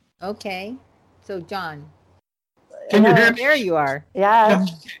 Okay. So, John. Can you hear me? There you are. Yeah.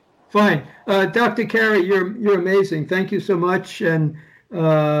 Fine. Dr. Carrie, you're amazing. Thank you so much. And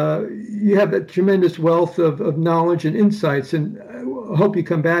you have a tremendous wealth of knowledge and insights, and I hope you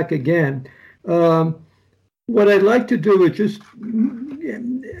come back again. What I'd like to do is just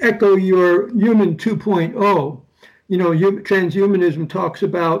echo your Human 2.0. Transhumanism talks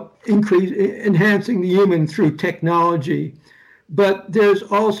about enhancing the human through technology. But there's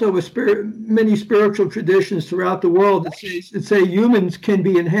also many spiritual traditions throughout the world that say humans can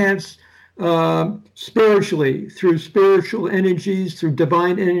be enhanced spiritually, through spiritual energies, through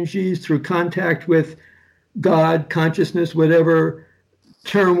divine energies, through contact with God, consciousness, whatever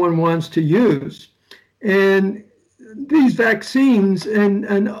term one wants to use. And these vaccines and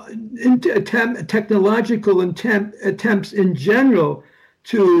technological attempts in general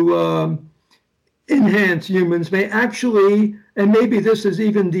to enhance humans may actually, and maybe this is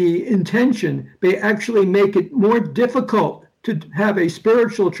even the intention, may actually make it more difficult to have a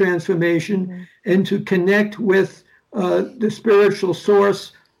spiritual transformation and to connect with the spiritual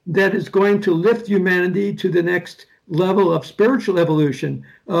source that is going to lift humanity to the next level of spiritual evolution.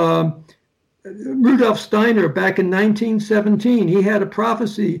 Rudolf Steiner, back in 1917, he had a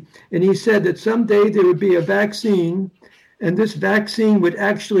prophecy, and he said that someday there would be a vaccine, and this vaccine would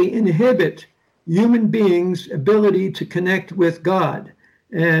actually inhibit human beings' ability to connect with God.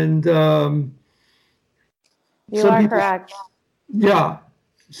 And you are correct. Yeah.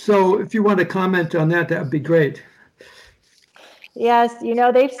 So if you want to comment on that, that would be great. Yes,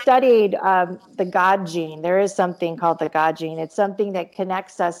 they've studied the God gene. There is something called the God gene. It's something that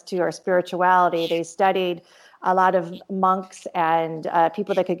connects us to our spirituality. They studied a lot of monks and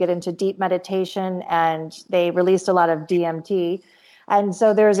people that could get into deep meditation, and they released a lot of DMT. And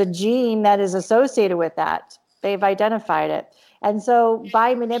so there's a gene that is associated with that. They've identified it. And so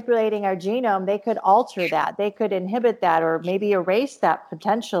by manipulating our genome, they could alter that. They could inhibit that, or maybe erase that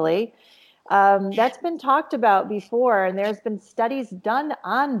potentially. That's been talked about before, and there's been studies done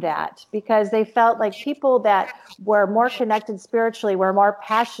on that, because they felt like people that were more connected spiritually were more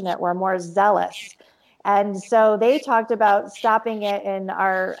passionate, were more zealous. And so they talked about stopping it in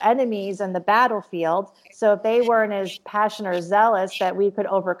our enemies in the battlefield. So if they weren't as passionate or zealous, that we could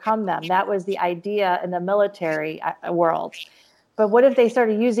overcome them. That was the idea in the military world. But what if they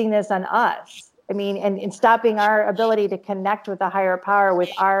started using this on us? I mean, and stopping our ability to connect with the higher power,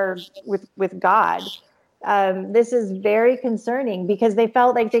 with God. This is very concerning because they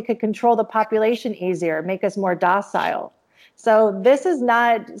felt like they could control the population easier, make us more docile. So this is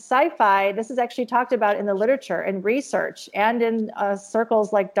not sci-fi. This is actually talked about in the literature and research and in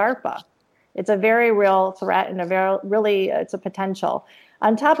circles like DARPA. It's a very real threat and it's a potential.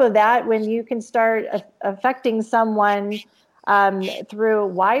 On top of that, when you can start affecting someone through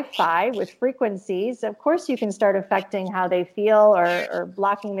Wi-Fi with frequencies, of course you can start affecting how they feel or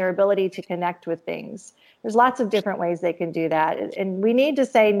blocking their ability to connect with things. There's lots of different ways they can do that. And we need to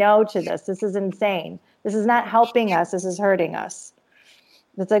say no to this. This is insane. This is not helping us. This is hurting us.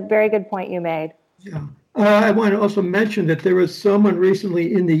 That's a very good point you made. Yeah. I want to also mention that there was someone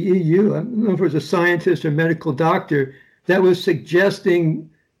recently in the EU, I don't know if it was a scientist or medical doctor, that was suggesting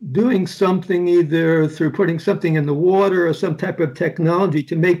doing something either through putting something in the water or some type of technology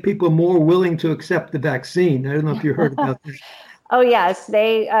to make people more willing to accept the vaccine. I don't know if you heard about that. Oh, yes.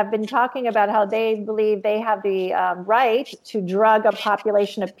 They have been talking about how they believe they have the right to drug a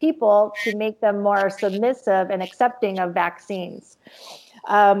population of people to make them more submissive and accepting of vaccines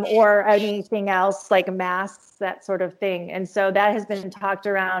or anything else like masks, that sort of thing. And so that has been talked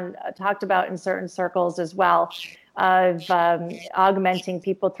about in certain circles as well, of augmenting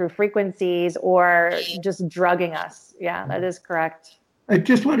people through frequencies or just drugging us. Yeah, that is correct. I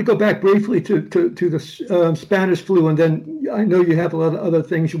just want to go back briefly to the Spanish flu, and then I know you have a lot of other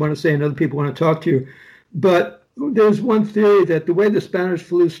things you want to say and other people want to talk to you. But there's one theory that the way the Spanish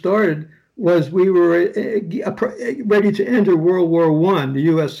flu started was we were ready to enter World War I, the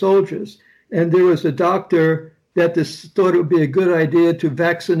U.S. soldiers. And there was a doctor that thought it would be a good idea to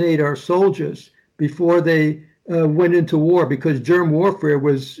vaccinate our soldiers before they went into war, because germ warfare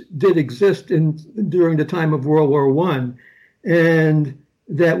did exist during the time of World War I. And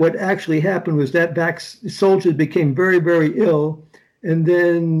that what actually happened was that soldiers became very, very ill, and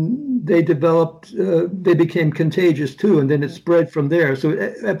then they became contagious too, and then it spread from there. So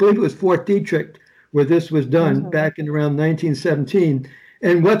I believe it was Fort Detrick where this was done back in around 1917.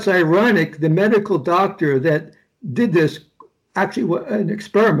 And what's ironic, the medical doctor that did this, actually an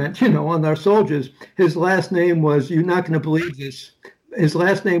experiment, on our soldiers, his last name was, you're not going to believe this, his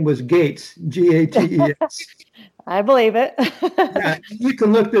last name was Gates, Gates. I believe it. Yeah, you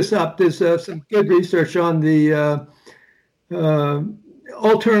can look this up. There's some good research on the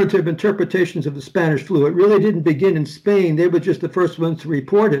alternative interpretations of the Spanish flu. It really didn't begin in Spain. They were just the first ones to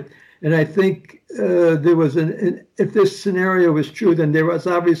report it. And I think there was if this scenario was true, then there was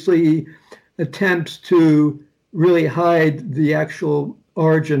obviously attempts to really hide the actual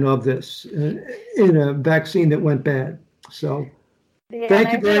origin of this in a vaccine that went bad. So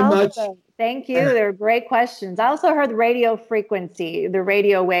thank you very much. Thank you. They're great questions. I also heard the radio frequency, the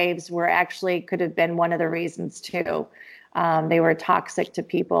radio waves could have been one of the reasons too. They were toxic to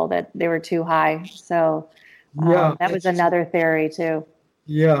people, that they were too high. So that was another theory too.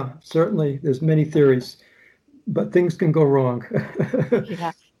 Yeah, certainly. There's many theories, but things can go wrong.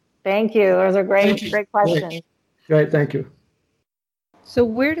 Yeah. Thank you. Those are great questions. Right. Thank you. So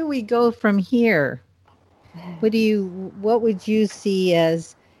where do we go from here? What would you see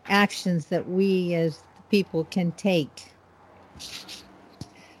as actions that we as people can take?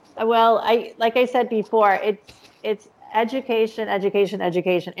 Well, like I said before, it's education.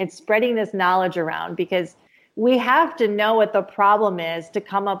 It's spreading this knowledge around, because we have to know what the problem is to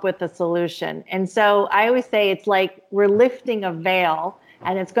come up with a solution. And so I always say it's like we're lifting a veil,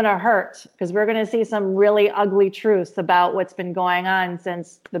 and it's going to hurt, because we're going to see some really ugly truths about what's been going on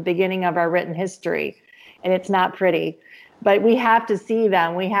since the beginning of our written history. And it's not pretty. But we have to see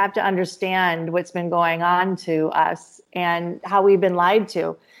them. We have to understand what's been going on to us and how we've been lied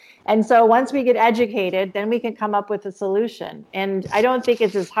to. And so once we get educated, then we can come up with a solution. And I don't think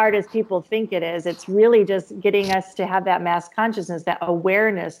it's as hard as people think it is. It's really just getting us to have that mass consciousness, that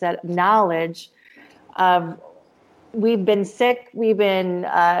awareness, that knowledge of we've been sick. We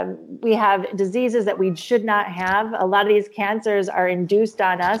have diseases that we should not have. A lot of these cancers are induced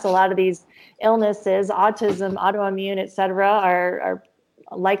on us. A lot of these illnesses, autism, autoimmune, et cetera, are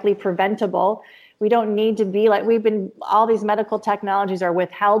likely preventable. We don't need to be like all these medical technologies are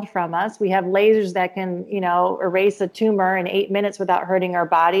withheld from us. We have lasers that can, erase a tumor in 8 minutes without hurting our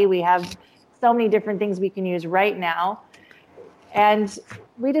body. We have so many different things we can use right now. And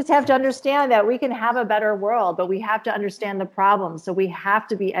We just have to understand that we can have a better world, but we have to understand the problems. So we have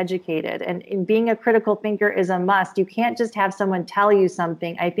to be educated. And in being a critical thinker is a must. You can't just have someone tell you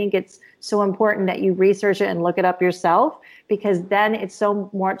something. I think it's so important that you research it and look it up yourself, because then it's so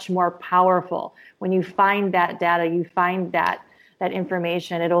much more powerful. When you find that data, you find that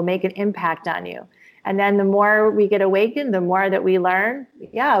information, it'll make an impact on you. And then the more we get awakened, the more that we learn,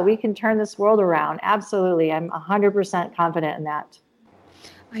 we can turn this world around. Absolutely. I'm 100% confident in that.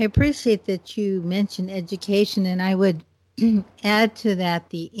 I appreciate that you mentioned education, and I would add to that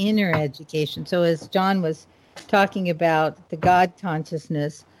the inner education. So as John was talking about the God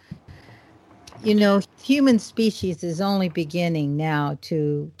consciousness, human species is only beginning now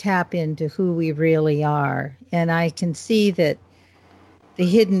to tap into who we really are. And I can see that the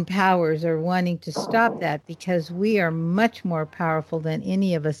hidden powers are wanting to stop that, because we are much more powerful than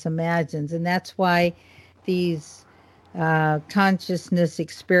any of us imagines. And that's why these consciousness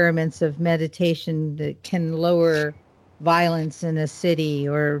experiments of meditation that can lower violence in a city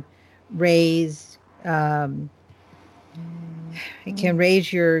or raise it can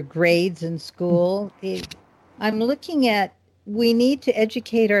raise your grades in school. I'm looking at, we need to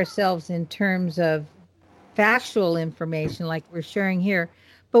educate ourselves in terms of factual information like we're sharing here,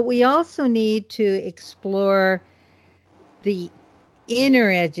 but we also need to explore the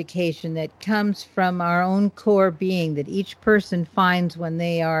inner education that comes from our own core being that each person finds when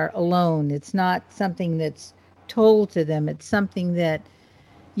they are alone. It's not something that's told to them. It's something that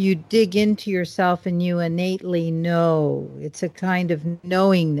you dig into yourself and you innately know. It's a kind of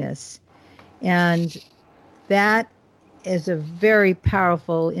knowingness. And that is a very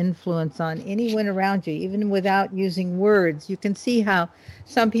powerful influence on anyone around you, even without using words. You can see how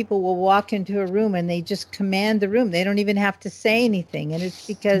some people will walk into a room and they just command the room. They don't even have to say anything. And it's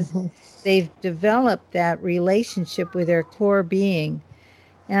because they've developed that relationship with their core being.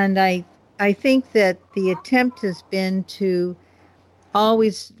 And I think that the attempt has been to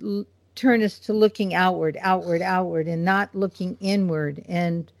always turn us to looking outward, and not looking inward.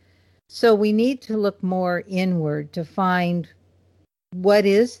 And so we need to look more inward to find what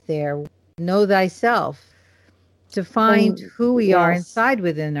is there. Know thyself, to find who we are inside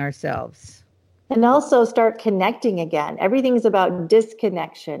within ourselves. And also start connecting again. Everything's about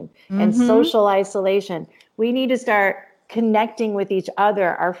disconnection and social isolation. We need to start connecting with each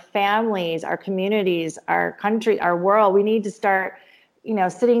other, our families, our communities, our country, our world. We need to start,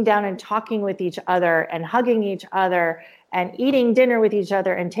 sitting down and talking with each other and hugging each other and eating dinner with each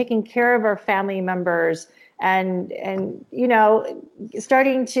other and taking care of our family members and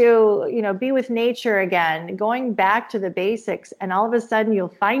starting to, be with nature again, going back to the basics, and all of a sudden you'll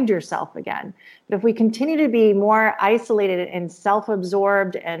find yourself again. But if we continue to be more isolated and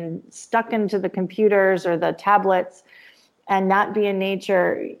self-absorbed and stuck into the computers or the tablets and not be in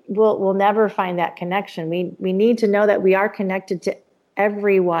nature, we'll never find that connection. We need to know that we are connected to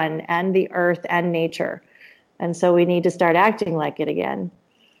everyone and the earth and nature. And so we need to start acting like it again.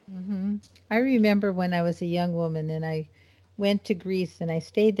 I remember when I was a young woman and I went to Greece and I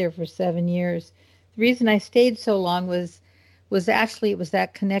stayed there for 7 years. The reason I stayed so long was actually, it was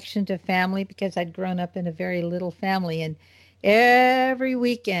that connection to family, because I'd grown up in a very little family. And every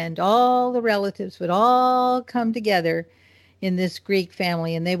weekend, all the relatives would all come together in this Greek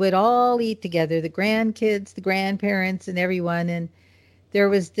family, and they would all eat together, the grandkids, the grandparents, and everyone. And there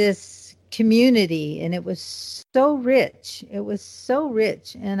was this community, and it was so rich. It was so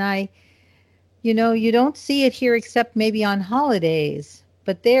rich. And you don't see it here except maybe on holidays,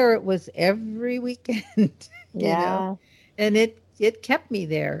 but there it was every weekend, and it kept me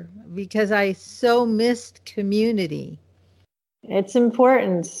there because I so missed community. It's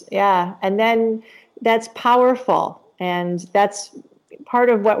important. Yeah. And then that's powerful. And that's part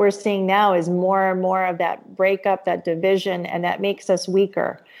of what we're seeing now is more and more of that breakup, that division, and that makes us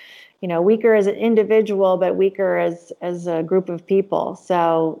weaker. Weaker as an individual, but weaker as a group of people.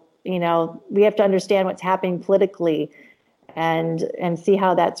 So, we have to understand what's happening politically and see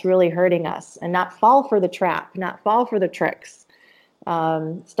how that's really hurting us, and not fall for the trap, not fall for the tricks.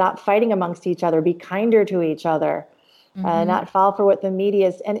 Stop fighting amongst each other, be kinder to each other. Not fall for what the media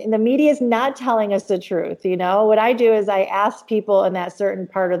is. And the media is not telling us the truth. What I do is I ask people in that certain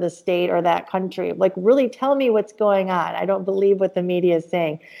part of the state or that country, like, really tell me what's going on. I don't believe what the media is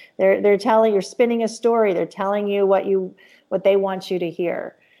saying. They're telling, you're spinning a story. They're telling you what they want you to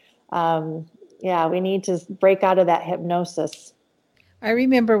hear. We need to break out of that hypnosis. I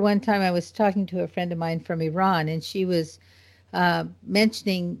remember one time I was talking to a friend of mine from Iran, and she was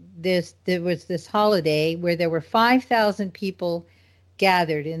mentioning this. There was this holiday where there were 5,000 people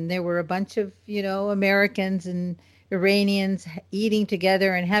gathered, and there were a bunch of Americans and Iranians eating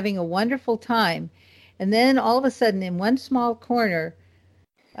together and having a wonderful time. And then all of a sudden, in one small corner,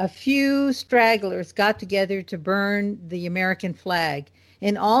 a few stragglers got together to burn the American flag.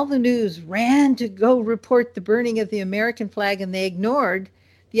 And all the news ran to go report the burning of the American flag, and they ignored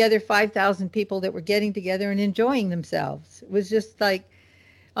the other 5,000 people that were getting together and enjoying themselves. It was just like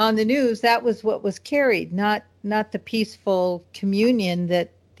on the news, that was what was carried, not the peaceful communion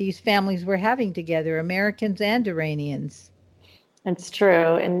that these families were having together, Americans and Iranians. It's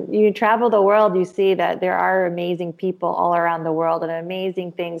true. And you travel the world, you see that there are amazing people all around the world and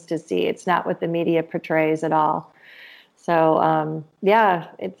amazing things to see. It's not what the media portrays at all. So,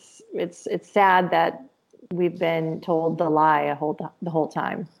 it's sad that we've been told the lie the whole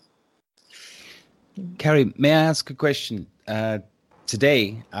time. Carrie, may I ask a question?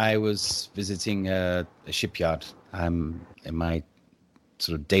 Today, I was visiting a shipyard. In my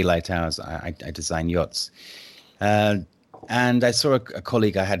sort of daylight hours, I design yachts. And I saw a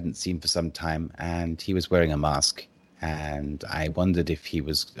colleague I hadn't seen for some time, and he was wearing a mask. And I wondered if he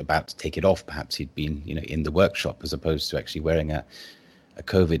was about to take it off. Perhaps he'd been, in the workshop as opposed to actually wearing a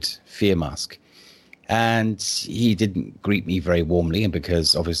COVID fear mask. And he didn't greet me very warmly, and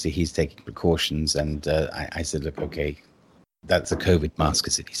because obviously he's taking precautions. And I said, look, okay, that's a COVID mask,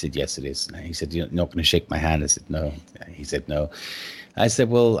 is it? He said, yes, it is. And he said, you're not going to shake my hand? I said, no. He said, no. I said,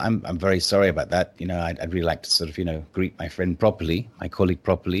 well, I'm very sorry about that. I'd really like to sort of, greet my friend properly, my colleague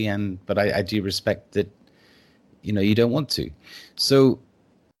properly. But I do respect that, you don't want to. So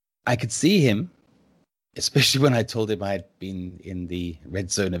I could see him, especially when I told him I had been in the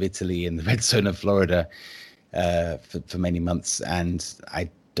red zone of Italy and the red zone of Florida for many months. And I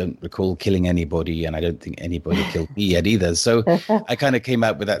don't recall killing anybody, and I don't think anybody killed me yet either. So I kind of came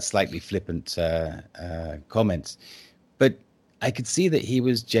out with that slightly flippant comment. But I could see that he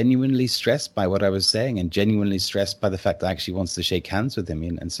was genuinely stressed by what I was saying, and genuinely stressed by the fact that I actually wants to shake hands with him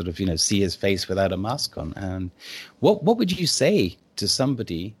and sort of, see his face without a mask on. And what would you say to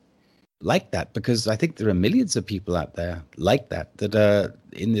somebody like that? Because I think there are millions of people out there like that are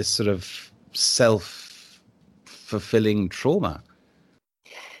in this sort of self-fulfilling trauma.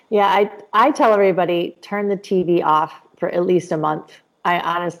 Yeah, I tell everybody, turn the TV off for at least a month. I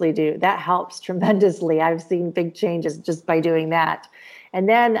honestly do. That helps tremendously. I've seen big changes just by doing that. And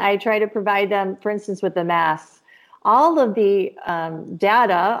then I try to provide them, for instance, with the masks, all of the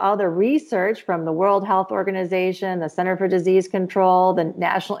data, all the research from the World Health Organization, the Center for Disease Control, the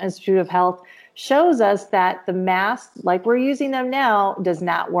National Institute of Health, shows us that the masks, like we're using them now, does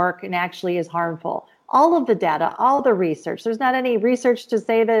not work and actually is harmful. All of the data, all the research. There's not any research to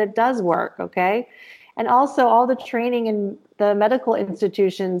say that it does work, okay? And also all the training in the medical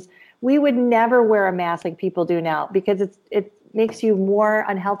institutions, we would never wear a mask like people do now because it makes you more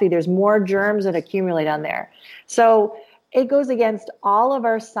unhealthy. There's more germs that accumulate on there. So it goes against all of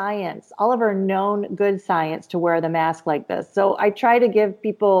our science, all of our known good science to wear the mask like this. So I try to give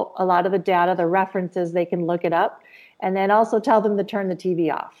people a lot of the data, the references, they can look it up, and then also tell them to turn the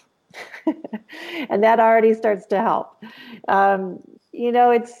TV off. And that already starts to help.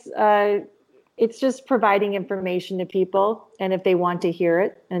 It's just providing information to people, and if they want to hear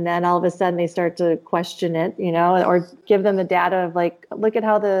it, and then all of a sudden they start to question it, or give them the data of like, look at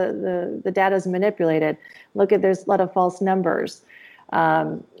how the data is manipulated. Look at, there's a lot of false numbers.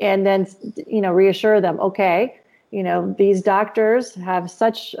 And then, reassure them, okay, these doctors have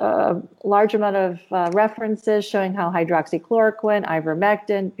such a large amount of references showing how hydroxychloroquine,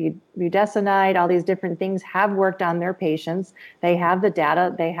 ivermectin, budesonide, all these different things have worked on their patients. They have the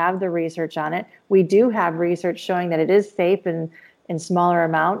data. They have the research on it. We do have research showing that it is safe in smaller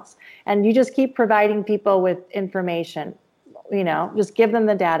amounts. And you just keep providing people with information. Just give them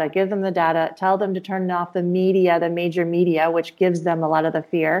the data, tell them to turn off the media, the major media, which gives them a lot of the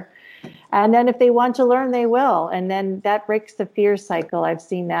fear. And then if they want to learn, they will. And then that breaks the fear cycle. I've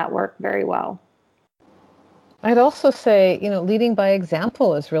seen that work very well. I'd also say, leading by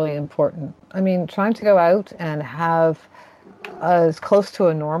example is really important. I mean, trying to go out and have as close to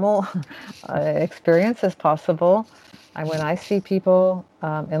a normal experience as possible. And when I see people,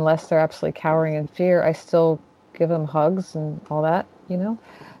 unless they're absolutely cowering in fear, I still give them hugs and all that,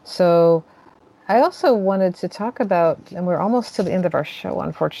 So I also wanted to talk about, and we're almost to the end of our show,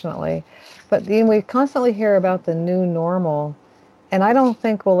 unfortunately, but we constantly hear about the new normal, and I don't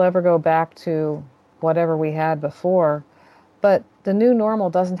think we'll ever go back to whatever we had before, but the new normal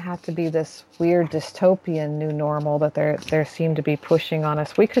doesn't have to be this weird dystopian new normal that there seem to be pushing on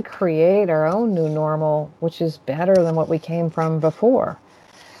us. We could create our own new normal, which is better than what we came from before.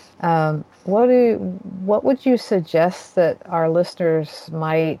 What would you suggest that our listeners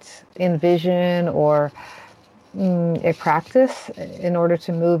might envision or a practice in order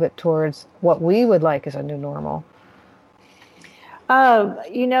to move it towards what we would like as a new normal?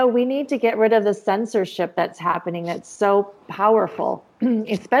 We need to get rid of the censorship that's happening. That's so powerful,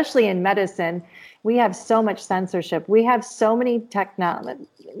 especially in medicine. We have so much censorship. We have so many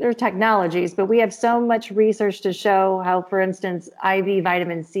technologies, but we have so much research to show how, for instance, IV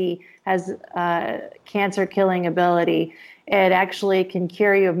vitamin C has cancer-killing ability. It actually can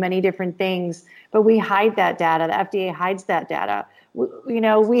cure you of many different things, but we hide that data. The FDA hides that data.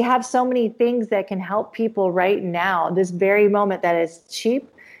 We have so many things that can help people right now, this very moment, that is cheap.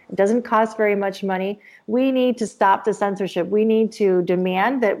 It doesn't cost very much money. We need to stop the censorship. We need to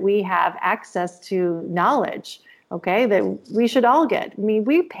demand that we have access to knowledge, okay, that we should all get. I mean,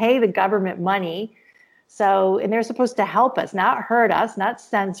 we pay the government money, and they're supposed to help us, not hurt us, not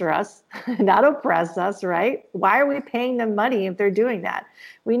censor us, not oppress us, right? Why are we paying them money if they're doing that?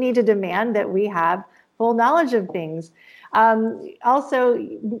 We need to demand that we have full knowledge of things. Also,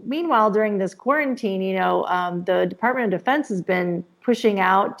 meanwhile, during this quarantine, the Department of Defense has been pushing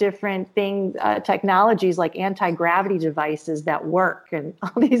out different technologies like anti-gravity devices that work and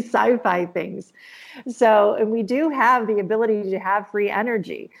all these sci-fi things. And we do have the ability to have free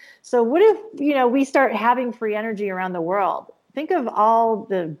energy. So what if, we start having free energy around the world? Think of all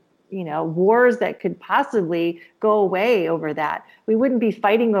the wars that could possibly go away over that. We wouldn't be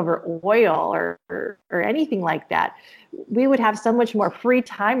fighting over oil or anything like that. We would have so much more free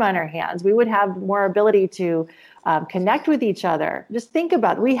time on our hands. We would have more ability to connect with each other. Just think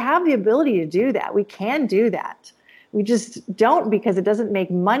about it. We have the ability to do that. We can do that. We just don't, because it doesn't make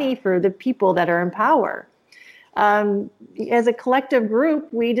money for the people that are in power. As a collective group,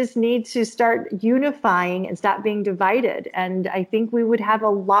 we just need to start unifying and stop being divided. And I think we would have a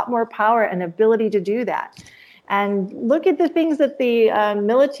lot more power and ability to do that. And look at the things that the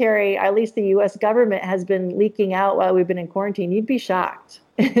military, at least the U.S. government, has been leaking out while we've been in quarantine. You'd be shocked.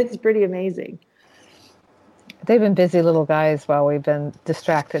 It's pretty amazing. They've been busy little guys while we've been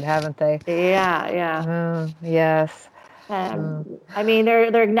distracted, haven't they? Yeah. Yes. I mean,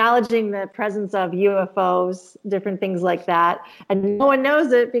 they're acknowledging the presence of UFOs, different things like that. And no one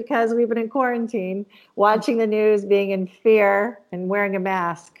knows it because we've been in quarantine, watching the news, being in fear, and wearing a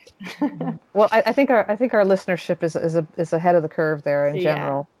mask. Well, I think our listenership is ahead of the curve there in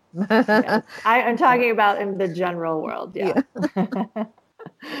general. Yes. I'm talking about in the general world. Yeah.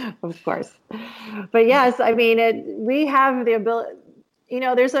 Of course. But yes, I mean, we have the ability.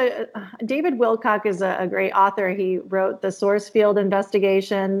 There's David Wilcock is a great author. He wrote The Source Field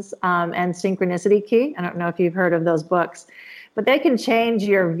Investigations and Synchronicity Key. I don't know if you've heard of those books, but they can change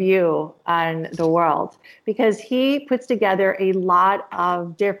your view on the world, because he puts together a lot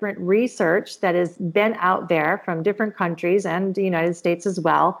of different research that has been out there from different countries and the United States as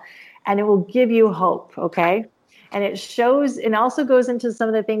well. And it will give you hope. Okay. And it shows, and also goes into some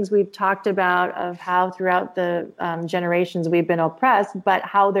of the things we've talked about of how throughout the generations we've been oppressed, but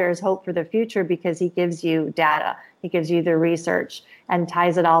how there's hope for the future, because he gives you data, he gives you the research and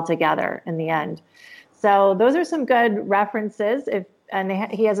ties it all together in the end. So those are some good references.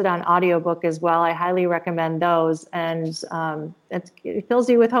 He has it on audiobook as well. I highly recommend those, and it fills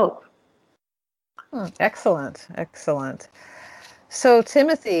you with hope. Excellent. So,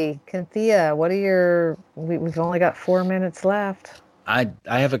 Timothy, Cynthia, what are we've only got 4 minutes left. I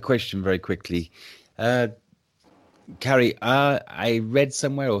have a question very quickly. Carrie, I read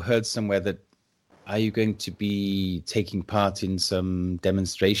somewhere or heard somewhere that are you going to be taking part in some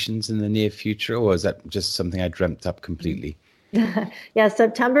demonstrations in the near future, or is that just something I dreamt up completely? Yeah,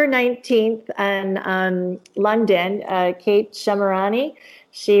 September 19th in London, Kate Shemirani,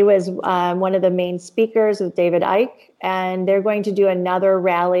 she was one of the main speakers with David Icke, and they're going to do another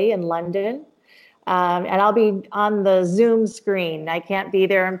rally in London. And I'll be on the Zoom screen. I can't be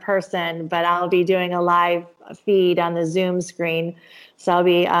there in person, but I'll be doing a live feed on the Zoom screen. So I'll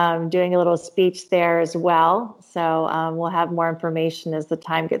be doing a little speech there as well. So we'll have more information as the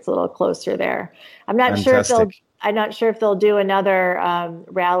time gets a little closer there. I'm not sure if they'll do another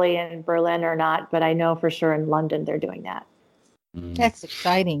rally in Berlin or not, but I know for sure in London they're doing that. That's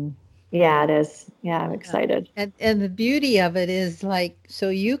exciting. Yeah, it is. Yeah, I'm excited. And the beauty of it is, so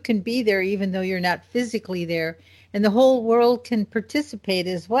you can be there even though you're not physically there, and the whole world can participate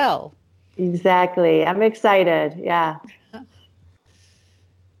as well. Exactly. I'm excited. Yeah.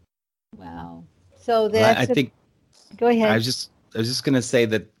 Wow. So that's. I think. Go ahead. I was just going to say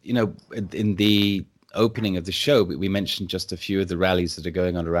that, in the opening of the show, we mentioned just a few of the rallies that are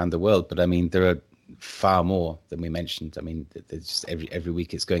going on around the world, but I mean there are far more than we mentioned. I mean, there's just every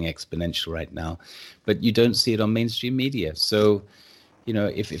week it's going exponential right now, but you don't see it on mainstream media. So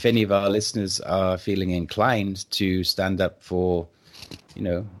if any of our listeners are feeling inclined to stand up for,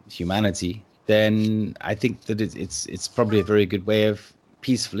 humanity, then I think that it's probably a very good way of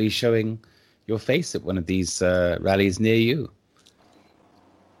peacefully showing your face at one of these rallies near you.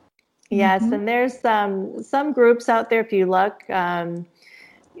 Yes, and there's some groups out there. If you look,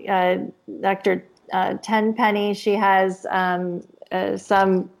 Dr. Tenpenny, she has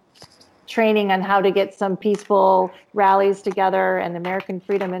some training on how to get some peaceful rallies together, and the American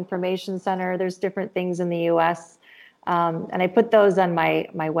Freedom Information Center. There's different things in the U.S. And I put those on my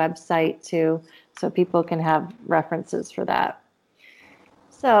website too, so people can have references for that.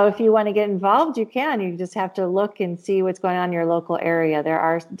 So if you want to get involved, you can. You just have to look and see what's going on in your local area. There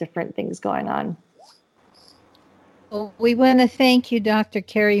are different things going on. Well, we want to thank you, Dr.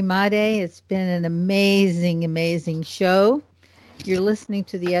 Carrie Made. It's been an amazing, amazing show. You're listening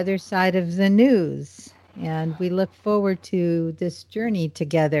to The Other Side of the News, and we look forward to this journey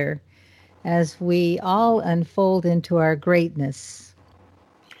together as we all unfold into our greatness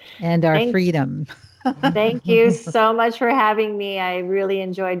and our freedom. Thank you so much for having me. I really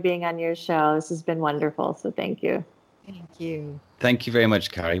enjoyed being on your show. This has been wonderful, so thank you. Thank you. Thank you very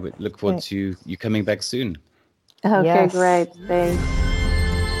much, Carrie. We look forward to you coming back soon. Okay, great. Thanks.